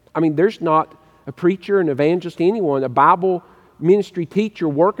 I mean, there's not a preacher, an evangelist, anyone, a Bible ministry teacher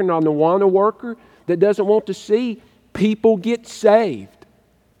working on the Awana worker that doesn't want to see people get saved,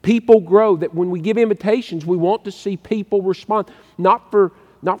 people grow. That when we give invitations, we want to see people respond, not for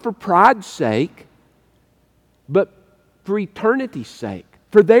pride's sake, but for eternity's sake,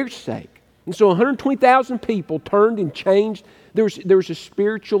 for their sake. And so 120,000 people turned and changed. There was a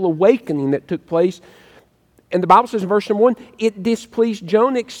spiritual awakening that took place. And the Bible says in verse number 1, it displeased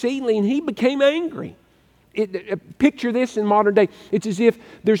Jonah exceedingly, and he became angry. Picture this in modern day. It's as if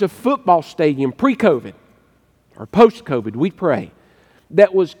there's a football stadium pre-COVID or post-COVID, we pray,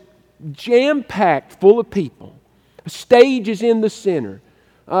 that was jam-packed full of people. A stage is in the center.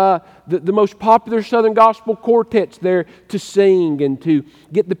 The most popular Southern Gospel quartets there to sing and to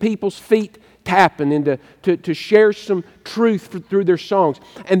get the people's feet tapping and to share some truth through their songs.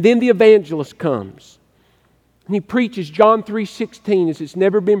 And then the evangelist comes. And he preaches John 3:16 as it's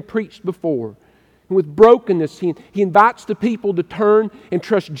never been preached before. And with brokenness, he invites the people to turn and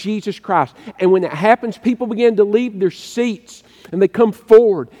trust Jesus Christ. And when that happens, people begin to leave their seats and they come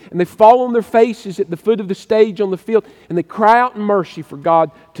forward and they fall on their faces at the foot of the stage on the field and they cry out in mercy for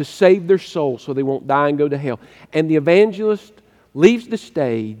God to save their soul so they won't die and go to hell. And the evangelist leaves the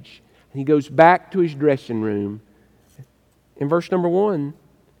stage and he goes back to his dressing room. In verse number 1,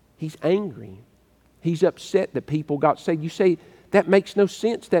 he's angry. He's upset that people got saved. You say, that makes no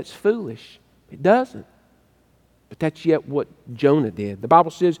sense. That's foolish. It doesn't. But that's yet what Jonah did. The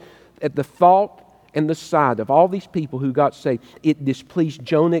Bible says, at the thought and the sight of all these people who got saved, it displeased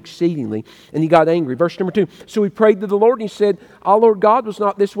Jonah exceedingly, and he got angry. Verse number 2, so he prayed to the Lord, and he said, "Oh Lord God, was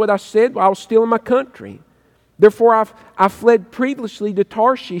not this what I said while I was still in my country? Therefore I fled previously to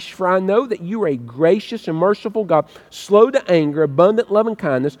Tarshish, for I know that you are a gracious and merciful God, slow to anger, abundant loving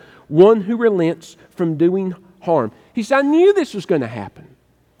kindness, one who relents from doing harm." He said, I knew this was going to happen.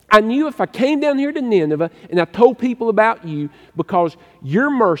 I knew if I came down here to Nineveh and I told people about you because you're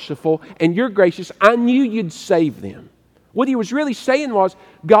merciful and you're gracious, I knew you'd save them. What he was really saying was,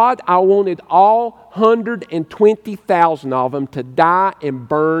 God, I wanted all 120,000 of them to die and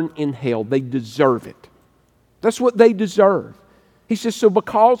burn in hell. They deserve it. That's what they deserve. He says, so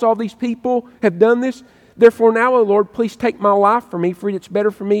because all these people have done this, therefore now, O Lord, please take my life from me, for it's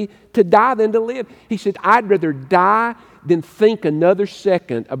better for me to die than to live. He said, I'd rather die than think another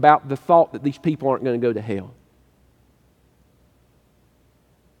second about the thought that these people aren't going to go to hell.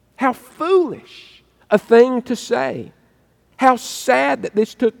 How foolish a thing to say. How sad that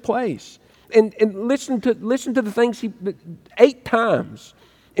this took place. And listen to the things 8 times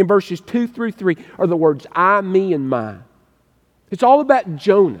in verses 2 through 3 are the words I, me, and mine. It's all about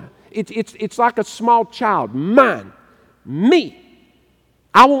Jonah. It's like a small child. Mine. Me.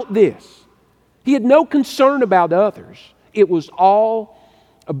 I want this. He had no concern about others. It was all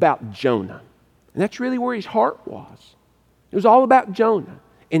about Jonah. And that's really where his heart was. It was all about Jonah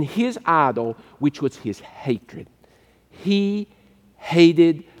and his idol, which was his hatred. He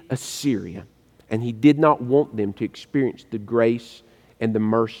hated Assyria, and he did not want them to experience the grace and the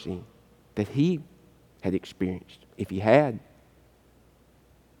mercy that he had experienced, if he had.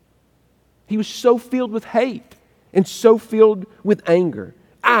 He was so filled with hate and so filled with anger.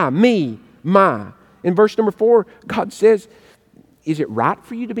 I, me, my. In verse number 4, God says, is it right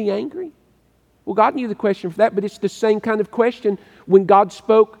for you to be angry? Well, God knew the question for that, but it's the same kind of question when God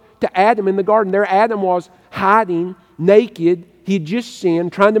spoke to Adam in the garden. There Adam was hiding, naked. He had just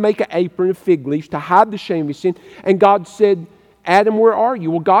sinned, trying to make an apron of fig leaves to hide the shame of his sin. And God said, Adam, where are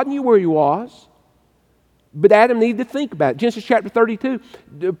you? Well, God knew where he was. But Adam needed to think about it. Genesis chapter 32,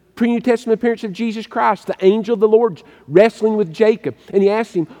 the pre-New Testament appearance of Jesus Christ, the angel of the Lord wrestling with Jacob. And he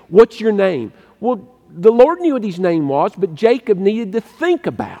asked him, what's your name? Well, the Lord knew what his name was, but Jacob needed to think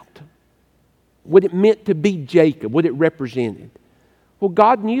about what it meant to be Jacob, what it represented. Well,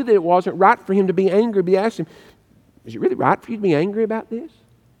 God knew that it wasn't right for him to be angry, but he asked him, is it really right for you to be angry about this?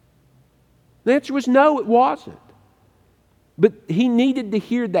 The answer was no, it wasn't. But he needed to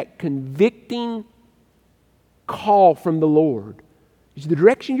hear that convicting call from the Lord. Is the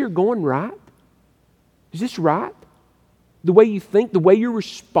direction you're going right? Is this right? The way you think, the way you're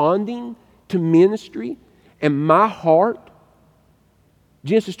responding to ministry and my heart?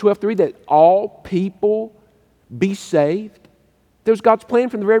 Genesis 12:3, that all people be saved. That was God's plan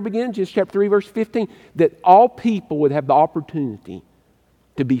from the very beginning. Genesis chapter 3, verse 15, that all people would have the opportunity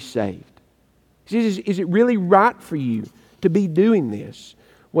to be saved. Is it really right for you to be doing this?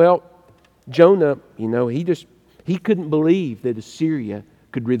 Well, Jonah, he couldn't believe that Assyria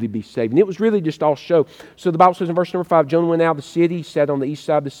could really be saved. And it was really just all show. So the Bible says in verse number 5, Jonah went out of the city, sat on the east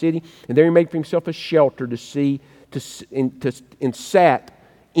side of the city, and there he made for himself a shelter and sat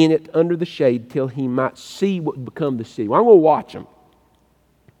in it under the shade till he might see what would become the city. Well, I'm going to watch them.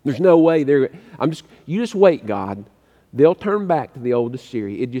 There's no way you just wait, God. They'll turn back to the old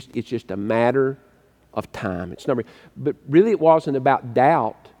Assyria. It's just a matter of time. But really it wasn't about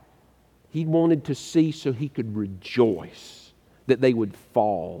doubt. He wanted to see so he could rejoice that they would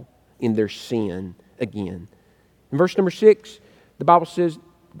fall in their sin again. In verse number 6, the Bible says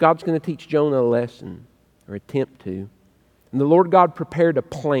God's going to teach Jonah a lesson, or attempt to. And the Lord God prepared a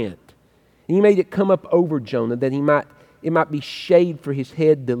plant. And he made it come up over Jonah that it might be shade for his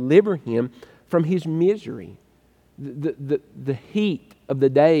head, deliver him from his misery. The heat of the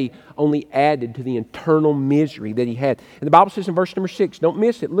day only added to the internal misery that he had. And the Bible says in verse number 6, don't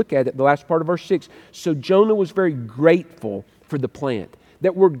miss it, look at it, the last part of verse 6. So Jonah was very grateful for the plant.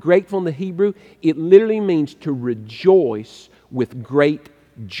 That word grateful in the Hebrew, it literally means to rejoice with great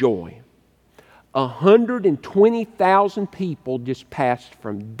joy. 120,000 people just passed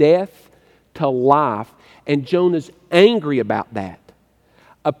from death to life, and Jonah's angry about that.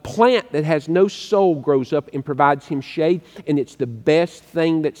 A plant that has no soul grows up and provides him shade, and it's the best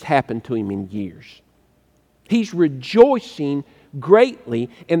thing that's happened to him in years. He's rejoicing greatly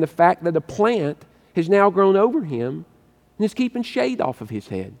in the fact that a plant has now grown over him and is keeping shade off of his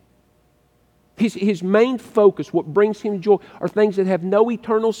head. His main focus, what brings him joy, are things that have no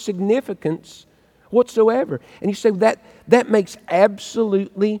eternal significance whatsoever. And you say, that makes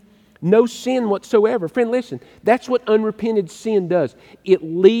absolutely no sin whatsoever. Friend, listen, that's what unrepented sin does. It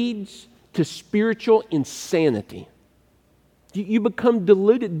leads to spiritual insanity. You become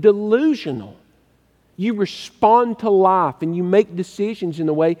deluded, delusional. You respond to life and you make decisions in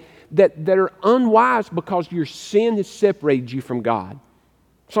a way that are unwise because your sin has separated you from God.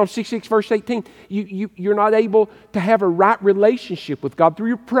 Psalm 66 verse 18, you're not able to have a right relationship with God through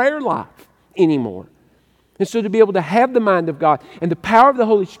your prayer life anymore. And so to be able to have the mind of God and the power of the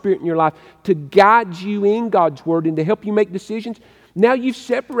Holy Spirit in your life to guide you in God's Word and to help you make decisions, now you've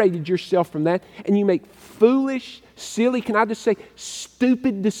separated yourself from that and you make foolish, silly, can I just say,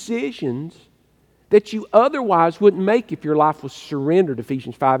 stupid decisions that you otherwise wouldn't make if your life was surrendered,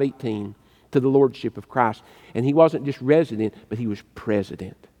 Ephesians 5:18, to the Lordship of Christ. And He wasn't just resident, but He was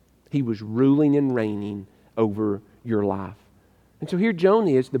president. He was ruling and reigning over your life. And so here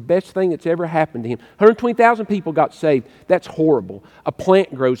Jonah is, the best thing that's ever happened to him. 120,000 people got saved. That's horrible. A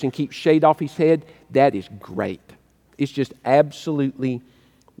plant grows and keeps shade off his head. That is great. It's just absolutely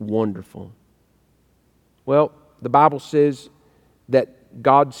wonderful. Well, the Bible says that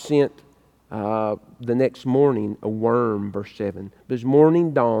God sent the next morning a worm, verse 7. But as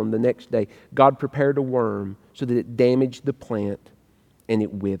morning dawned the next day, God prepared a worm so that it damaged the plant and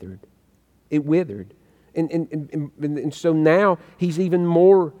it withered. It withered. And so now he's even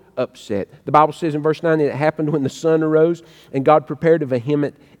more upset. The Bible says in verse 9, it happened when the sun arose and God prepared a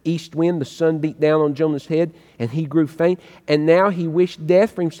vehement east wind. The sun beat down on Jonah's head and he grew faint. And now he wished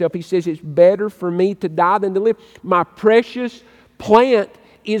death for himself. He says, it's better for me to die than to live. My precious plant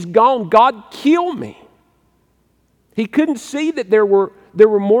is gone. God, kill me. He couldn't see that there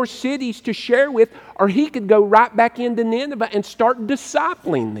were more cities to share with, or he could go right back into Nineveh and start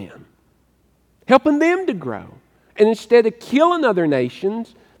discipling them, helping them to grow. And instead of killing other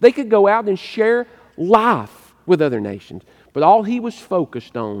nations, they could go out and share life with other nations. But all he was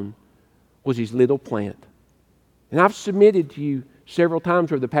focused on was his little plant. And I've submitted to you several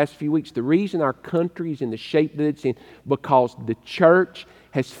times over the past few weeks, the reason our country is in the shape that it's in, because the church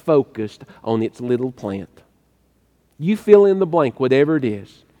has focused on its little plant. You fill in the blank, whatever it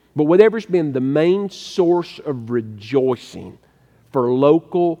is. But whatever's been the main source of rejoicing for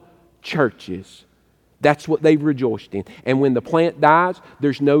local churches, that's what they've rejoiced in. And when the plant dies,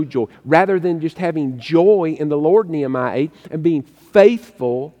 there's no joy. Rather than just having joy in the Lord, Nehemiah 8, and being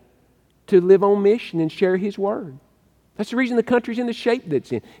faithful to live on mission and share His Word. That's the reason the country's in the shape that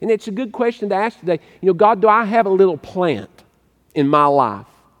it's in. And it's a good question to ask today. God, do I have a little plant in my life?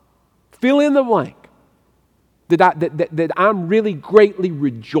 Fill in the blank. That I'm really greatly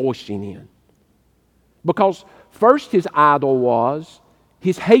rejoicing in. Because first his idol was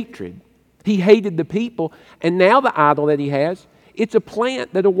his hatred. He hated the people. And now the idol that he has, it's a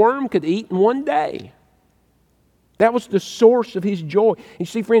plant that a worm could eat in one day. That was the source of his joy. You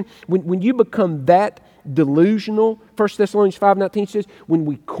see, friend, when you become that delusional, 1 Thessalonians 5:19 says, when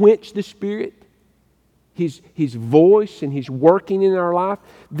we quench the Spirit, His voice and His working in our life,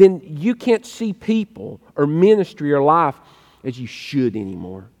 then you can't see people or ministry or life as you should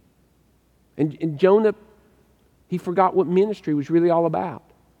anymore. And Jonah, he forgot what ministry was really all about.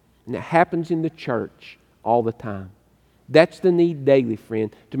 And it happens in the church all the time. That's the need daily,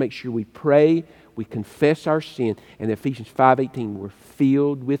 friend, to make sure we pray, we confess our sin, and Ephesians 5:18, we're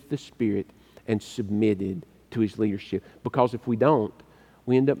filled with the Spirit and submitted to His leadership. Because if we don't,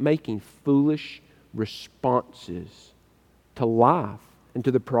 we end up making foolish responses to life and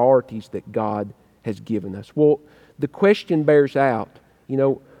to the priorities that God has given us. Well, the question bears out,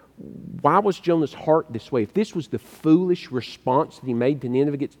 why was Jonah's heart this way? If this was the foolish response that he made to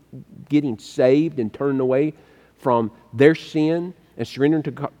Nineveh getting saved and turning away from their sin and surrendering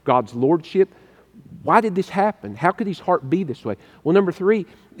to God's lordship, why did this happen? How could his heart be this way? Well, number 3,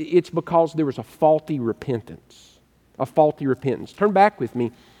 it's because there was a faulty repentance. A faulty repentance. Turn back with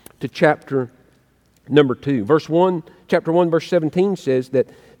me to chapter number 2. Chapter 1, verse 17 says that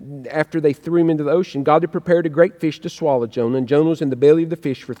after they threw him into the ocean, God had prepared a great fish to swallow Jonah, and Jonah was in the belly of the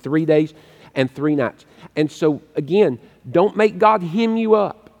fish for 3 days and 3 nights. And so, again, don't make God hem you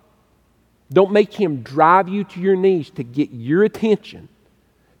up. Don't make Him drive you to your knees to get your attention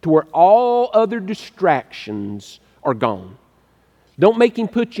to where all other distractions are gone. Don't make Him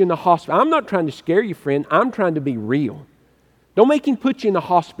put you in the hospital. I'm not trying to scare you, friend. I'm trying to be real. Don't make Him put you in a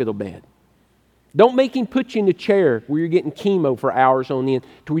hospital bed. Don't make Him put you in a chair where you're getting chemo for hours on end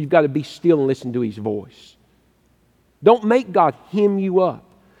to where you've got to be still and listen to His voice. Don't make God hem you up.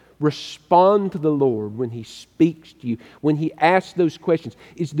 Respond to the Lord when He speaks to you, when He asks those questions.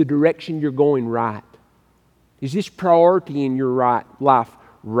 Is the direction you're going right? Is this priority in your life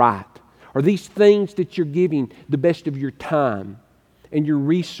right? Are these things that you're giving the best of your time and your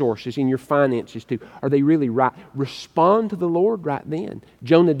resources and your finances to, are they really right? Respond to the Lord right then.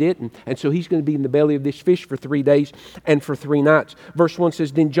 Jonah didn't, and so he's going to be in the belly of this fish for 3 days and for 3 nights. Verse 1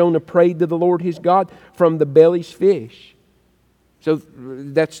 says, then Jonah prayed to the Lord his God from the belly's fish. So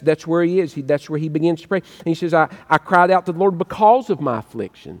that's where he is. That's where he begins to pray. And he says, I cried out to the Lord because of my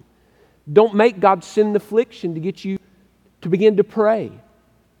affliction. Don't make God send affliction to get you to begin to pray.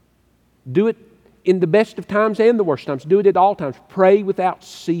 Do it in the best of times and the worst times. Do it at all times. Pray without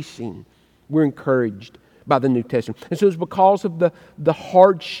ceasing. We're encouraged by the New Testament. And so it's because of the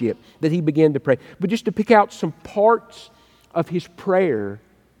hardship that he began to pray. But just to pick out some parts of his prayer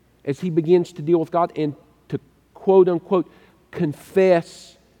as he begins to deal with God and to quote unquote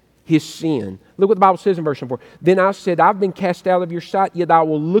confess his sin. Look what the Bible says in verse 4. Then I said, I've been cast out of your sight, yet I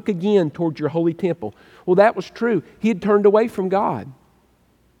will look again towards your holy temple. Well, that was true. He had turned away from God.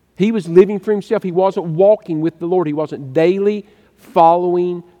 He was living for himself. He wasn't walking with the Lord. He wasn't daily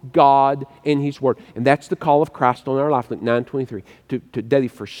following God and His Word. And that's the call of Christ on our life, Luke 9:23. To daily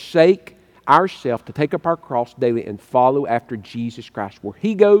forsake ourselves, to take up our cross daily and follow after Jesus Christ. Where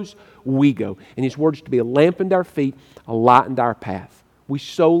He goes, we go. And His Word is to be a lamp unto our feet, a light unto our path. We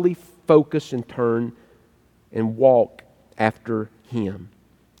solely focus and turn and walk after Him.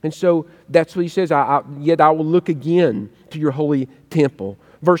 And so that's what he says, yet I will look again to your holy temple.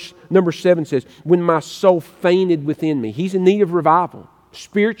 Verse number 7 says, when my soul fainted within me. He's in need of revival.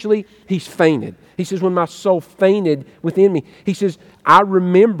 Spiritually, he's fainted. He says, when my soul fainted within me, he says, I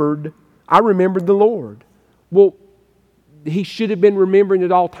remembered the Lord. Well, he should have been remembering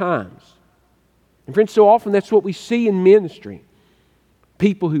at all times. And friends, so often that's what we see in ministry.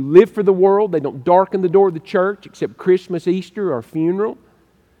 People who live for the world, they don't darken the door of the church except Christmas, Easter, or funeral.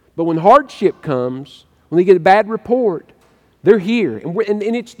 But when hardship comes, when they get a bad report, they're here. And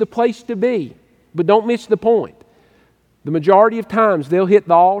it's the place to be. But don't miss the point. The majority of times they'll hit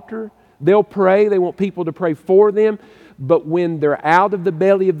the altar, they'll pray, they want people to pray for them. But when they're out of the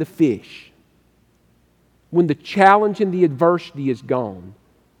belly of the fish, when the challenge and the adversity is gone,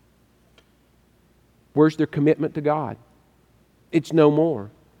 where's their commitment to God? It's no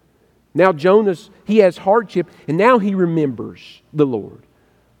more. Now he has hardship, and now he remembers the Lord.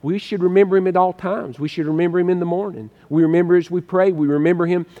 We should remember Him at all times. We should remember Him in the morning. We remember as we pray. We remember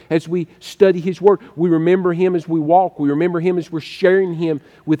Him as we study His Word. We remember Him as we walk. We remember Him as we're sharing Him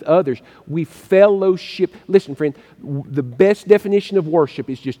with others. We fellowship. Listen, friend, the best definition of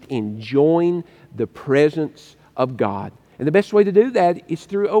worship is just enjoying the presence of God. And the best way to do that is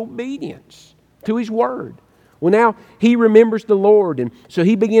through obedience to His Word. Well, now he remembers the Lord, and so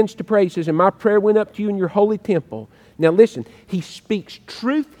he begins to pray. He says, and my prayer went up to you in your holy temple. Now listen, he speaks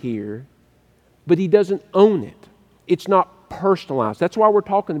truth here, but he doesn't own it. It's not personalized. That's why we're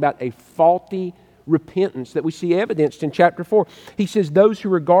talking about a faulty repentance that we see evidenced in chapter 4. He says, those who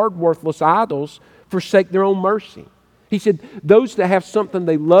regard worthless idols forsake their own mercy. He said, those that have something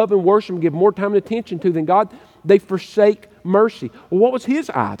they love and worship and give more time and attention to than God, they forsake mercy. Well, what was his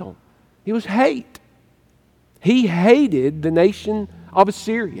idol? It was hate. He hated the nation of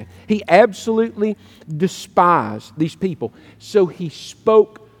Assyria. He absolutely despised these people. So he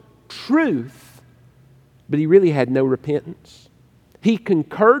spoke truth, but he really had no repentance. He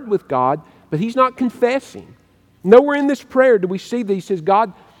concurred with God, but he's not confessing. Nowhere in this prayer do we see that he says,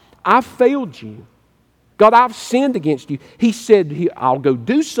 God, I've failed you. God, I've sinned against you. He said, I'll go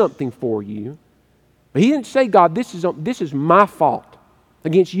do something for you. But he didn't say, God, this is my fault.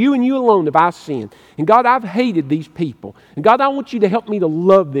 Against you and you alone have I sinned. And God, I've hated these people. And God, I want you to help me to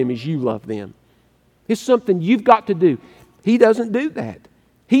love them as you love them. It's something you've got to do. He doesn't do that.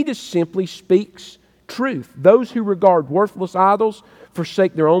 He just simply speaks truth. Those who regard worthless idols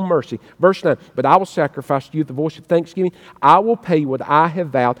forsake their own mercy. Verse 9, but I will sacrifice to you the voice of thanksgiving. I will pay what I have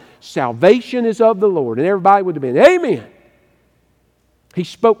vowed. Salvation is of the Lord. And everybody would have been, amen. He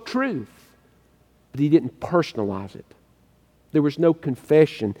spoke truth, but he didn't personalize it. There was no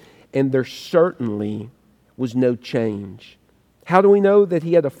confession, and there certainly was no change. How do we know that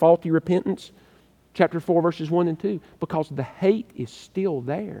he had a faulty repentance? Chapter 4, verses 1 and 2. Because the hate is still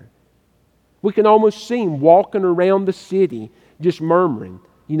there. We can almost see him walking around the city, just murmuring,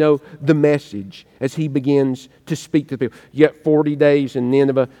 the message as he begins to speak to the people. Yet 40 days and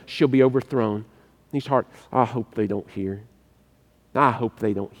Nineveh shall be overthrown. In his heart, I hope they don't hear. I hope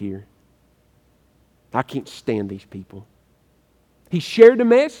they don't hear. I can't stand these people. He shared a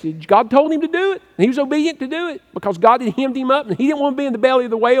message. God told him to do it. And he was obedient to do it because God had hemmed him up and he didn't want to be in the belly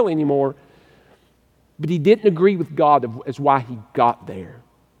of the whale anymore. But he didn't agree with God as why he got there.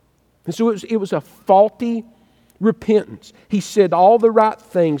 And so it was a faulty repentance. He said all the right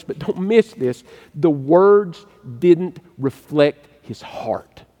things, but don't miss this. The words didn't reflect his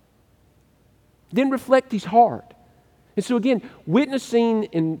heart. Didn't reflect his heart. And so again, witnessing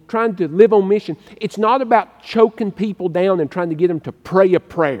and trying to live on mission, it's not about choking people down and trying to get them to pray a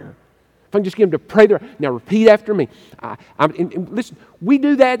prayer. If I can just get them to pray there, now repeat after me. And listen, we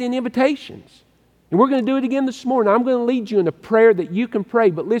do that in invitations. And we're going to do it again this morning. I'm going to lead you in a prayer that you can pray.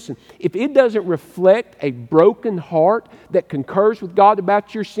 But listen, if it doesn't reflect a broken heart that concurs with God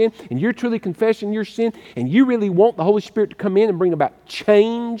about your sin, and you're truly confessing your sin, and you really want the Holy Spirit to come in and bring about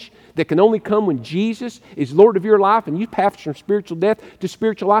change that can only come when Jesus is Lord of your life, and you pass from spiritual death to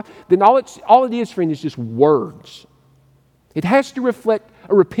spiritual life, then all it is, friend, is just words. It has to reflect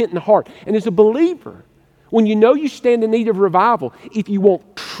a repentant heart. And as a believer, when you know you stand in need of revival, if you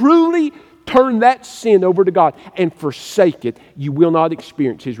won't truly turn that sin over to God and forsake it, you will not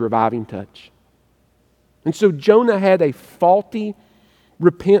experience His reviving touch. And so Jonah had a faulty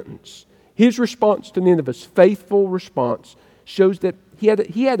repentance. His response to Nineveh's faithful response shows that he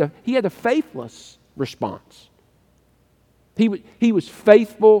had a faithless response. He was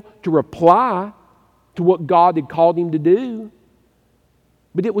faithful to reply to what God had called him to do,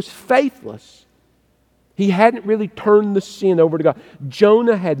 but it was faithless. He hadn't really turned the sin over to God.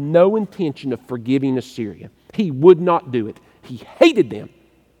 Jonah had no intention of forgiving Assyria. He would not do it. He hated them.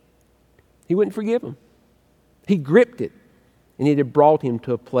 He wouldn't forgive them. He gripped it, and it had brought him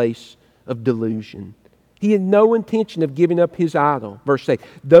to a place of delusion. He had no intention of giving up his idol. Verse 8,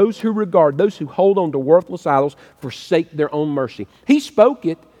 those who hold on to worthless idols forsake their own mercy. He spoke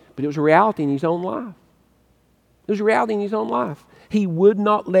it, but it was a reality in his own life. It was a reality in his own life. He would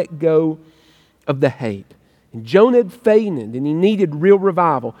not let go of the hate. And Jonah had fainted and he needed real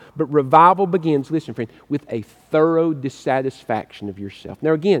revival. But revival begins, listen friend, with a thorough dissatisfaction of yourself.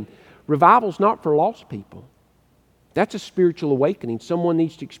 Now again, revival's not for lost people. That's a spiritual awakening. Someone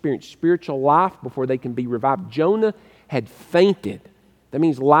needs to experience spiritual life before they can be revived. Jonah had fainted. That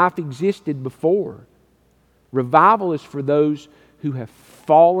means life existed before. Revival is for those who have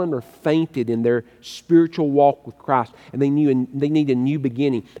fallen or fainted in their spiritual walk with Christ, and they need a new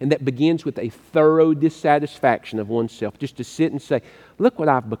beginning. And that begins with a thorough dissatisfaction of oneself, just to sit and say, look what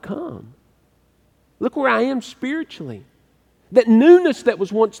I've become. Look where I am spiritually. That newness that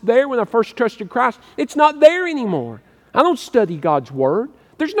was once there when I first trusted Christ, it's not there anymore. I don't study God's Word.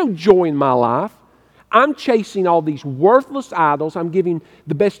 There's no joy in my life. I'm chasing all these worthless idols. I'm giving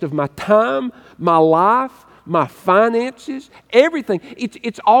the best of my time, my life, my finances, everything.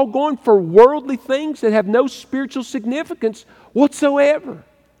 It's all going for worldly things that have no spiritual significance whatsoever.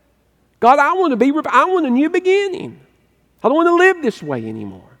 God, I want a new beginning. I don't want to live this way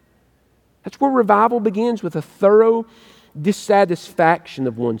anymore. That's where revival begins, with a thorough dissatisfaction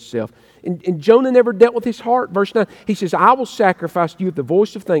of oneself. And Jonah never dealt with his heart. Verse 9, he says, I will sacrifice to you with the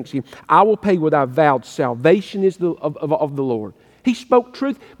voice of thanksgiving. I will pay what I vowed. Salvation is of the Lord. He spoke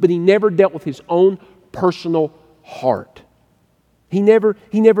truth, but he never dealt with his own personal heart. He never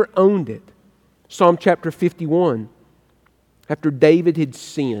owned it. Psalm chapter 51, after David had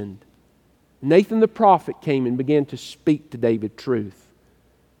sinned, Nathan the prophet came and began to speak to David truth.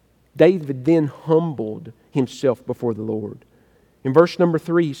 David then humbled himself before the Lord. In verse number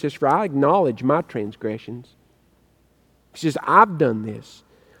 3, he says, for I acknowledge my transgressions. He says, I've done this.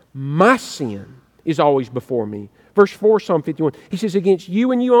 My sin is always before me. Verse 4, Psalm 51, he says, against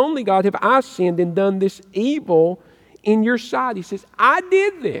you and you only, God, have I sinned and done this evil in your sight. He says, I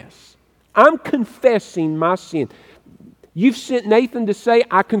did this. I'm confessing my sin. You've sent Nathan to say,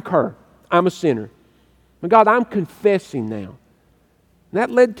 I concur. I'm a sinner. But God, I'm confessing now. And that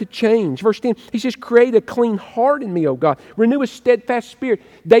led to change. Verse 10, he says, create a clean heart in me, O God. Renew a steadfast spirit.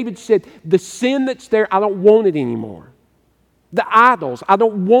 David said, the sin that's there, I don't want it anymore. The idols, I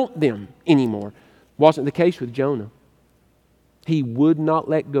don't want them anymore. Wasn't the case with Jonah. He would not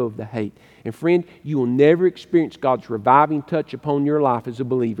let go of the hate. And friend, you will never experience God's reviving touch upon your life as a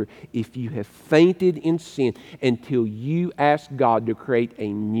believer if you have fainted in sin until you ask God to create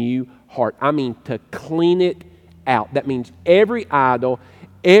a new heart. I mean, to clean it out. That means every idol,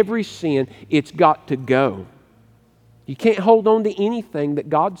 every sin, it's got to go. You can't hold on to anything that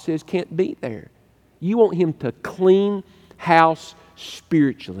God says can't be there. You want Him to clean house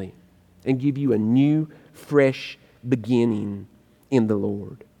spiritually and give you a new, fresh beginning in the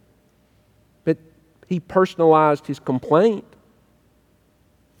Lord. But he personalized his complaint,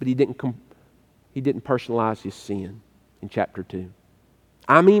 but he didn't personalize his sin in chapter 2.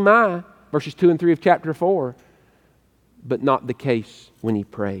 I mean my, verses 2 and 3 of chapter 4, but not the case when he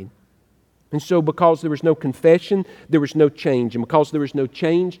prayed. And so because there was no confession, there was no change. And because there was no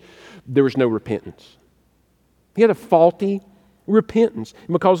change, there was no repentance. He had a faulty repentance.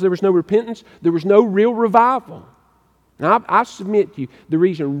 And because there was no repentance, there was no real revival. Now, I submit to you, the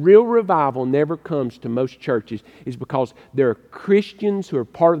reason real revival never comes to most churches is because there are Christians who are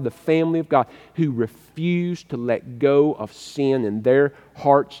part of the family of God who refuse to let go of sin in their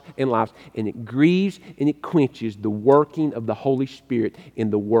hearts and lives. And it grieves and it quenches the working of the Holy Spirit in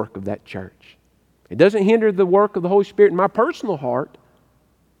the work of that church. It doesn't hinder the work of the Holy Spirit in my personal heart,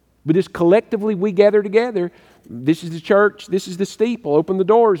 but as collectively we gather together, this is the church, this is the steeple, open the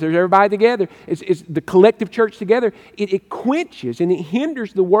doors, there's everybody together. It's the collective church together. It quenches and it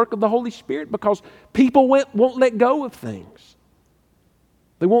hinders the work of the Holy Spirit because people won't let go of things.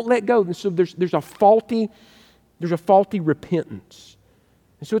 They won't let go. And so there's a faulty repentance.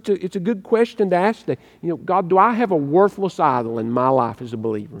 And so it's a good question to ask today. God, do I have a worthless idol in my life as a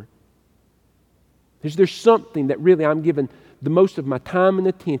believer? Is there something that really I'm giving the most of my time and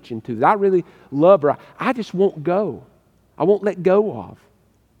attention to, that I really love, or I just won't go? I won't let go of.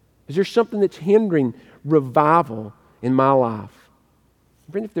 Is there something that's hindering revival in my life?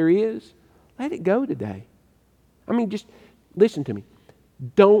 Friend, if there is, let it go today. I mean, just listen to me.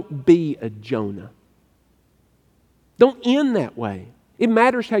 Don't be a Jonah. Don't end that way. It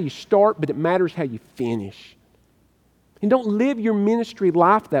matters how you start, but it matters how you finish. And don't live your ministry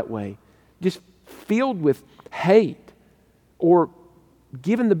life that way, just filled with hate, or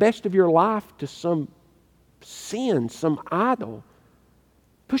giving the best of your life to some sin, some idol.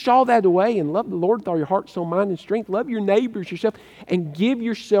 Push all that away and love the Lord with all your heart, soul, mind, and strength. Love your neighbors, yourself, and give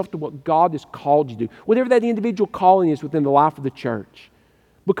yourself to what God has called you to do. Whatever that individual calling is within the life of the church.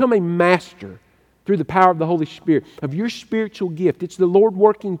 Become a master through the power of the Holy Spirit of your spiritual gift. It's the Lord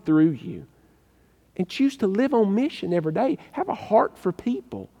working through you. And choose to live on mission every day. Have a heart for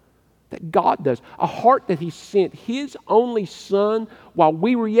people that God does. A heart that He sent His only Son while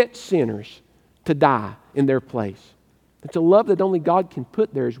we were yet sinners to die in their place. It's a love that only God can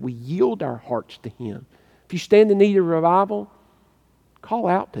put there as we yield our hearts to Him. If you stand in need of revival, call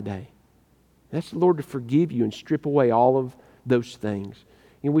out today. Ask the Lord to forgive you and strip away all of those things.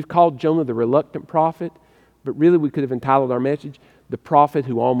 We've called Jonah the reluctant prophet, but really we could have entitled our message, The Prophet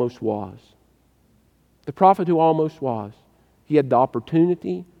Who Almost Was. The prophet who almost was. He had the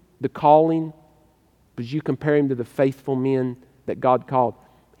opportunity, the calling, but as you compare him to the faithful men that God called,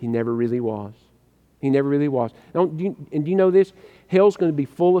 he never really was. He never really was. Do you know this? Hell's going to be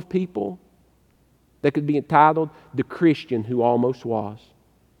full of people that could be entitled The Christian Who Almost Was.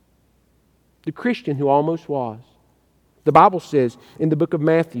 The Christian who almost was. The Bible says in the book of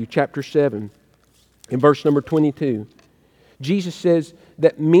Matthew, chapter 7, in verse number 22, Jesus says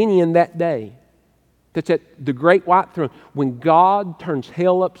that many in that day, that's at the great white throne, when God turns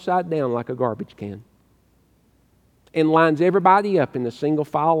hell upside down like a garbage can and lines everybody up in a single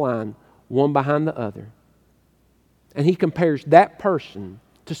file line, one behind the other. And He compares that person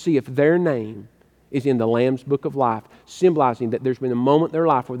to see if their name is in the Lamb's Book of Life, symbolizing that there's been a moment in their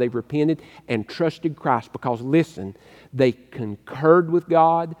life where they've repented and trusted Christ because, listen, they concurred with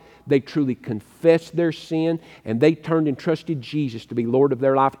God, they truly confessed their sin, and they turned and trusted Jesus to be Lord of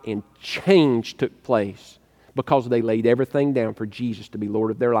their life, and change took place because they laid everything down for Jesus to be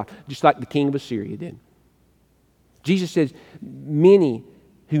Lord of their life, just like the king of Assyria did. Jesus says, many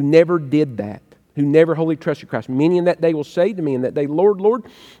who never did that, who never wholly trusted Christ, many in that day will say to me in that day, Lord, Lord,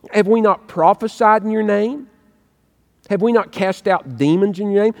 have we not prophesied in your name? Have we not cast out demons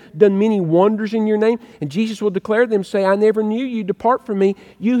in your name, done many wonders in your name? And Jesus will declare to them, say, I never knew you, depart from me,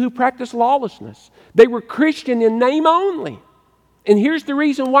 you who practice lawlessness. They were Christian in name only. And here's the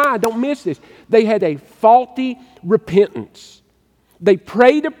reason why, don't miss this. They had a faulty repentance. They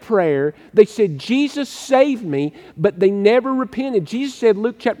prayed a prayer. They said, Jesus, save me, but they never repented. Jesus said,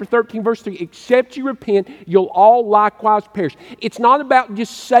 Luke chapter 13, verse 3, except you repent, you'll all likewise perish. It's not about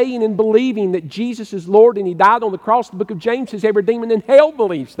just saying and believing that Jesus is Lord and He died on the cross. The book of James says every demon in hell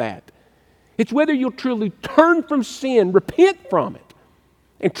believes that. It's whether you'll truly turn from sin, repent from it,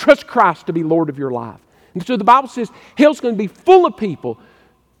 and trust Christ to be Lord of your life. And so the Bible says hell's going to be full of people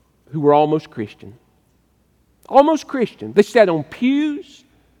who were almost Christian. Almost Christian. They sat on pews.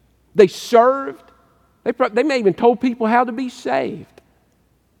 They served. They may even told people how to be saved.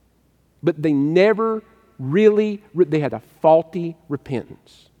 But they never really, they had a faulty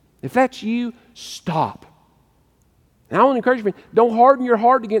repentance. If that's you, stop. And I want to encourage you, don't harden your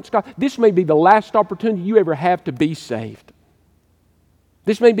heart against God. This may be the last opportunity you ever have to be saved.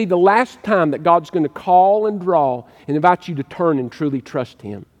 This may be the last time that God's going to call and draw and invite you to turn and truly trust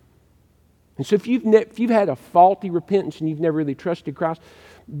Him. And so if you've had a faulty repentance and you've never really trusted Christ,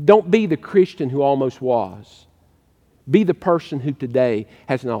 don't be the Christian who almost was. Be the person who today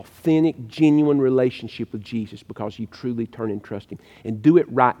has an authentic, genuine relationship with Jesus because you truly turn and trust Him. And do it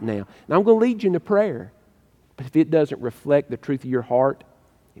right now. Now I'm going to lead you into prayer. But if it doesn't reflect the truth of your heart,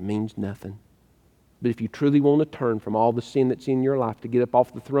 it means nothing. But if you truly want to turn from all the sin that's in your life, to get up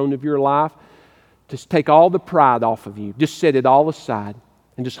off the throne of your life, just take all the pride off of you. Just set it all aside.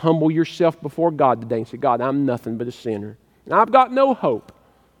 And just humble yourself before God today and say, God, I'm nothing but a sinner. And I've got no hope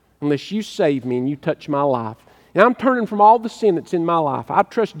unless you save me and you touch my life. And I'm turning from all the sin that's in my life. I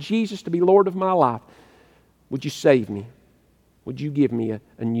trust Jesus to be Lord of my life. Would you save me? Would you give me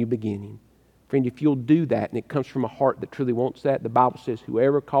a new beginning? Friend, if you'll do that, and it comes from a heart that truly wants that, the Bible says,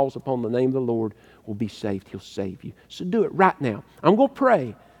 whoever calls upon the name of the Lord will be saved. He'll save you. So do it right now. I'm going to pray.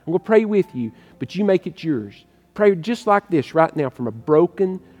 I'm going to pray with you, but you make it yours. Pray just like this right now from a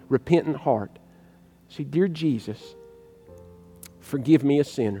broken, repentant heart. Say, dear Jesus, forgive me a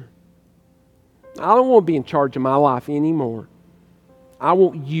sinner. I don't want to be in charge of my life anymore. I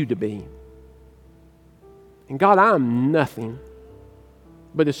want you to be. And God, I am nothing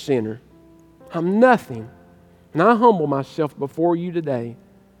but a sinner. I'm nothing. And I humble myself before you today.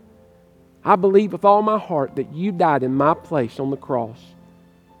 I believe with all my heart that you died in my place on the cross.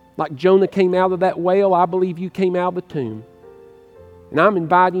 Like Jonah came out of that whale, I believe you came out of the tomb. And I'm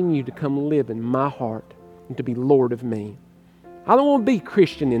inviting you to come live in my heart and to be Lord of me. I don't want to be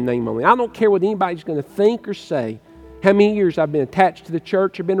Christian in name only. I don't care what anybody's going to think or say. How many years I've been attached to the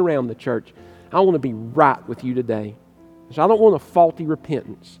church or been around the church. I want to be right with you today. So I don't want a faulty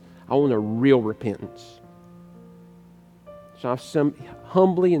repentance. I want a real repentance. So I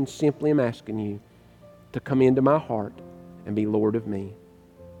humbly and simply am asking you to come into my heart and be Lord of me.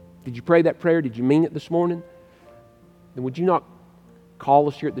 Did you pray that prayer? Did you mean it this morning? Then would you not call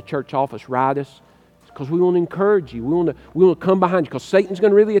us here at the church office, write us? Because we want to encourage you. We want to come behind you because Satan's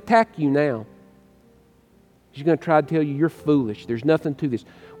going to really attack you now. He's going to try to tell you you're foolish. There's nothing to this.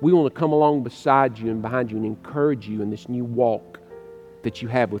 We want to come along beside you and behind you and encourage you in this new walk that you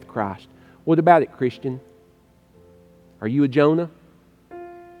have with Christ. What about it, Christian? Are you a Jonah?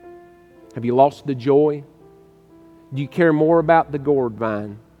 Have you lost the joy? Do you care more about the gourd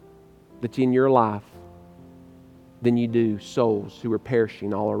vine that's in your life than you do souls who are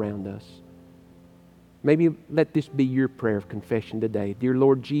perishing all around us? Maybe let this be your prayer of confession today. Dear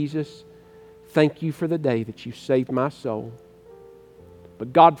Lord Jesus, thank you for the day that you saved my soul.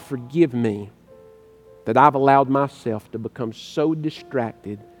 But God, forgive me that I've allowed myself to become so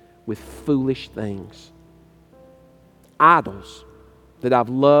distracted with foolish things. Idols that I've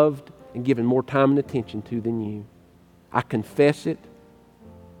loved and given more time and attention to than you. I confess it.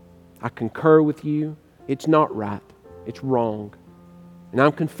 I concur with you. It's not right. It's wrong. And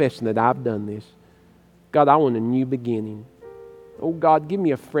I'm confessing that I've done this. God, I want a new beginning. Oh God, give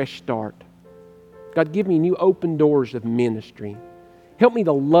me a fresh start. God, give me new open doors of ministry. Help me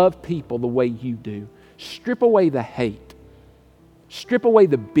to love people the way you do. Strip away the hate. Strip away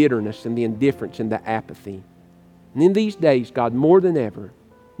the bitterness and the indifference and the apathy. And in these days, God, more than ever,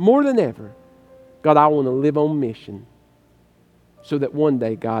 God, I want to live on mission so that one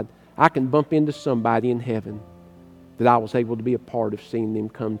day, God, I can bump into somebody in heaven that I was able to be a part of seeing them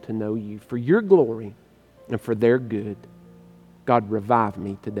come to know you for your glory and for their good. God, revive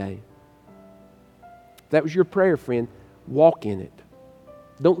me today. If that was your prayer, friend, walk in it.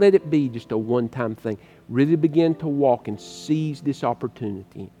 Don't let it be just a one-time thing. Really begin to walk and seize this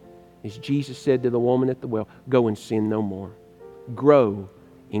opportunity. As Jesus said to the woman at the well, go and sin no more. Grow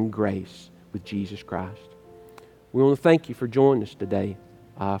in grace with Jesus Christ. We want to thank you for joining us today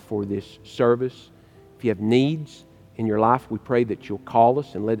for this service. If you have needs in your life, we pray that you'll call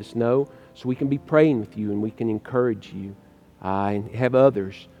us and let us know so we can be praying with you and we can encourage you and have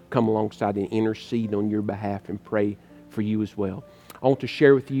others come alongside and intercede on your behalf and pray for you as well. I want to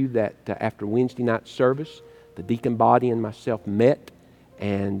share with you that after Wednesday night service, the deacon body and myself met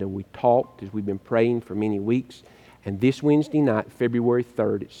and we talked as we've been praying for many weeks. And this Wednesday night, February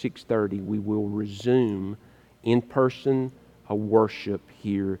 3rd at 6:30, we will resume in-person worship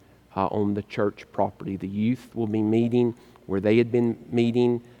here on the church property. The youth will be meeting where they had been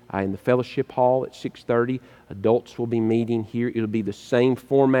meeting in the fellowship hall at 6:30. Adults will be meeting here. It'll be the same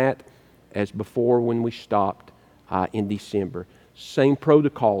format as before when we stopped in December. Same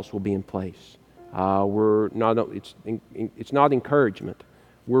protocols will be in place. It's not encouragement.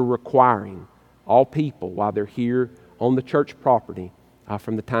 We're requiring all people while they're here on the church property,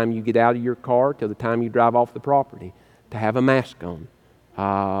 from the time you get out of your car till the time you drive off the property, to have a mask on.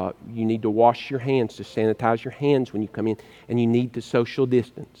 You need to wash your hands, to sanitize your hands when you come in, and you need to social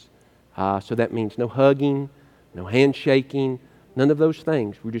distance. So that means no hugging, no handshaking, none of those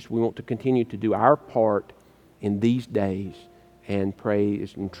things. We want to continue to do our part in these days and pray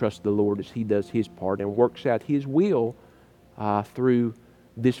and trust the Lord as He does His part and works out His will through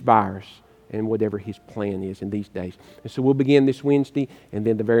this virus and whatever His plan is in these days. And so we'll begin this Wednesday, and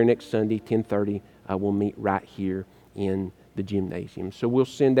then the very next Sunday, 10:30, we'll meet right here in the gymnasium. So we'll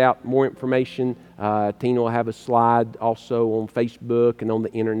send out more information. Tina will have a slide also on Facebook and on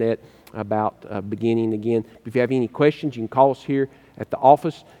the internet about beginning again. If you have any questions, you can call us here at the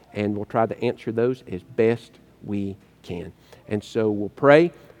office, and we'll try to answer those as best we can. And so we'll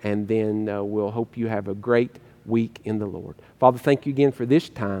pray, and then we'll hope you have a great week in the Lord. Father, thank you again for this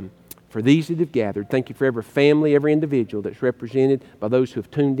time, for these that have gathered. Thank you for every family, every individual that's represented by those who have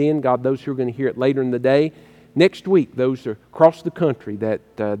tuned in. God, those who are going to hear it later in the day. Next week, those are across the country that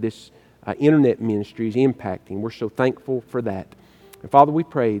this internet ministry is impacting. We're so thankful for that. And Father, we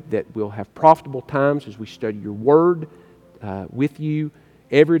pray that we'll have profitable times as we study your word with you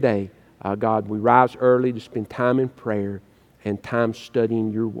every day. God, we rise early to spend time in prayer and time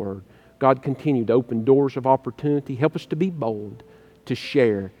studying your word. God, continue to open doors of opportunity. Help us to be bold, to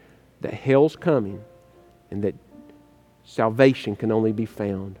share that hell's coming and that salvation can only be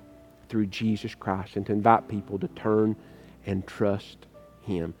found through Jesus Christ, and to invite people to turn and trust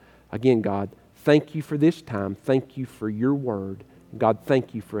Him. Again, God, thank you for this time. Thank you for your word. God,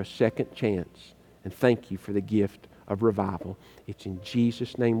 thank you for a second chance, and thank you for the gift of revival. It's in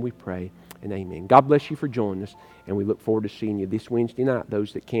Jesus' name we pray, and amen. God bless you for joining us, and we look forward to seeing you this Wednesday night,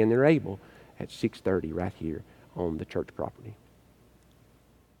 those that can and are able, at 6:30 right here on the church property.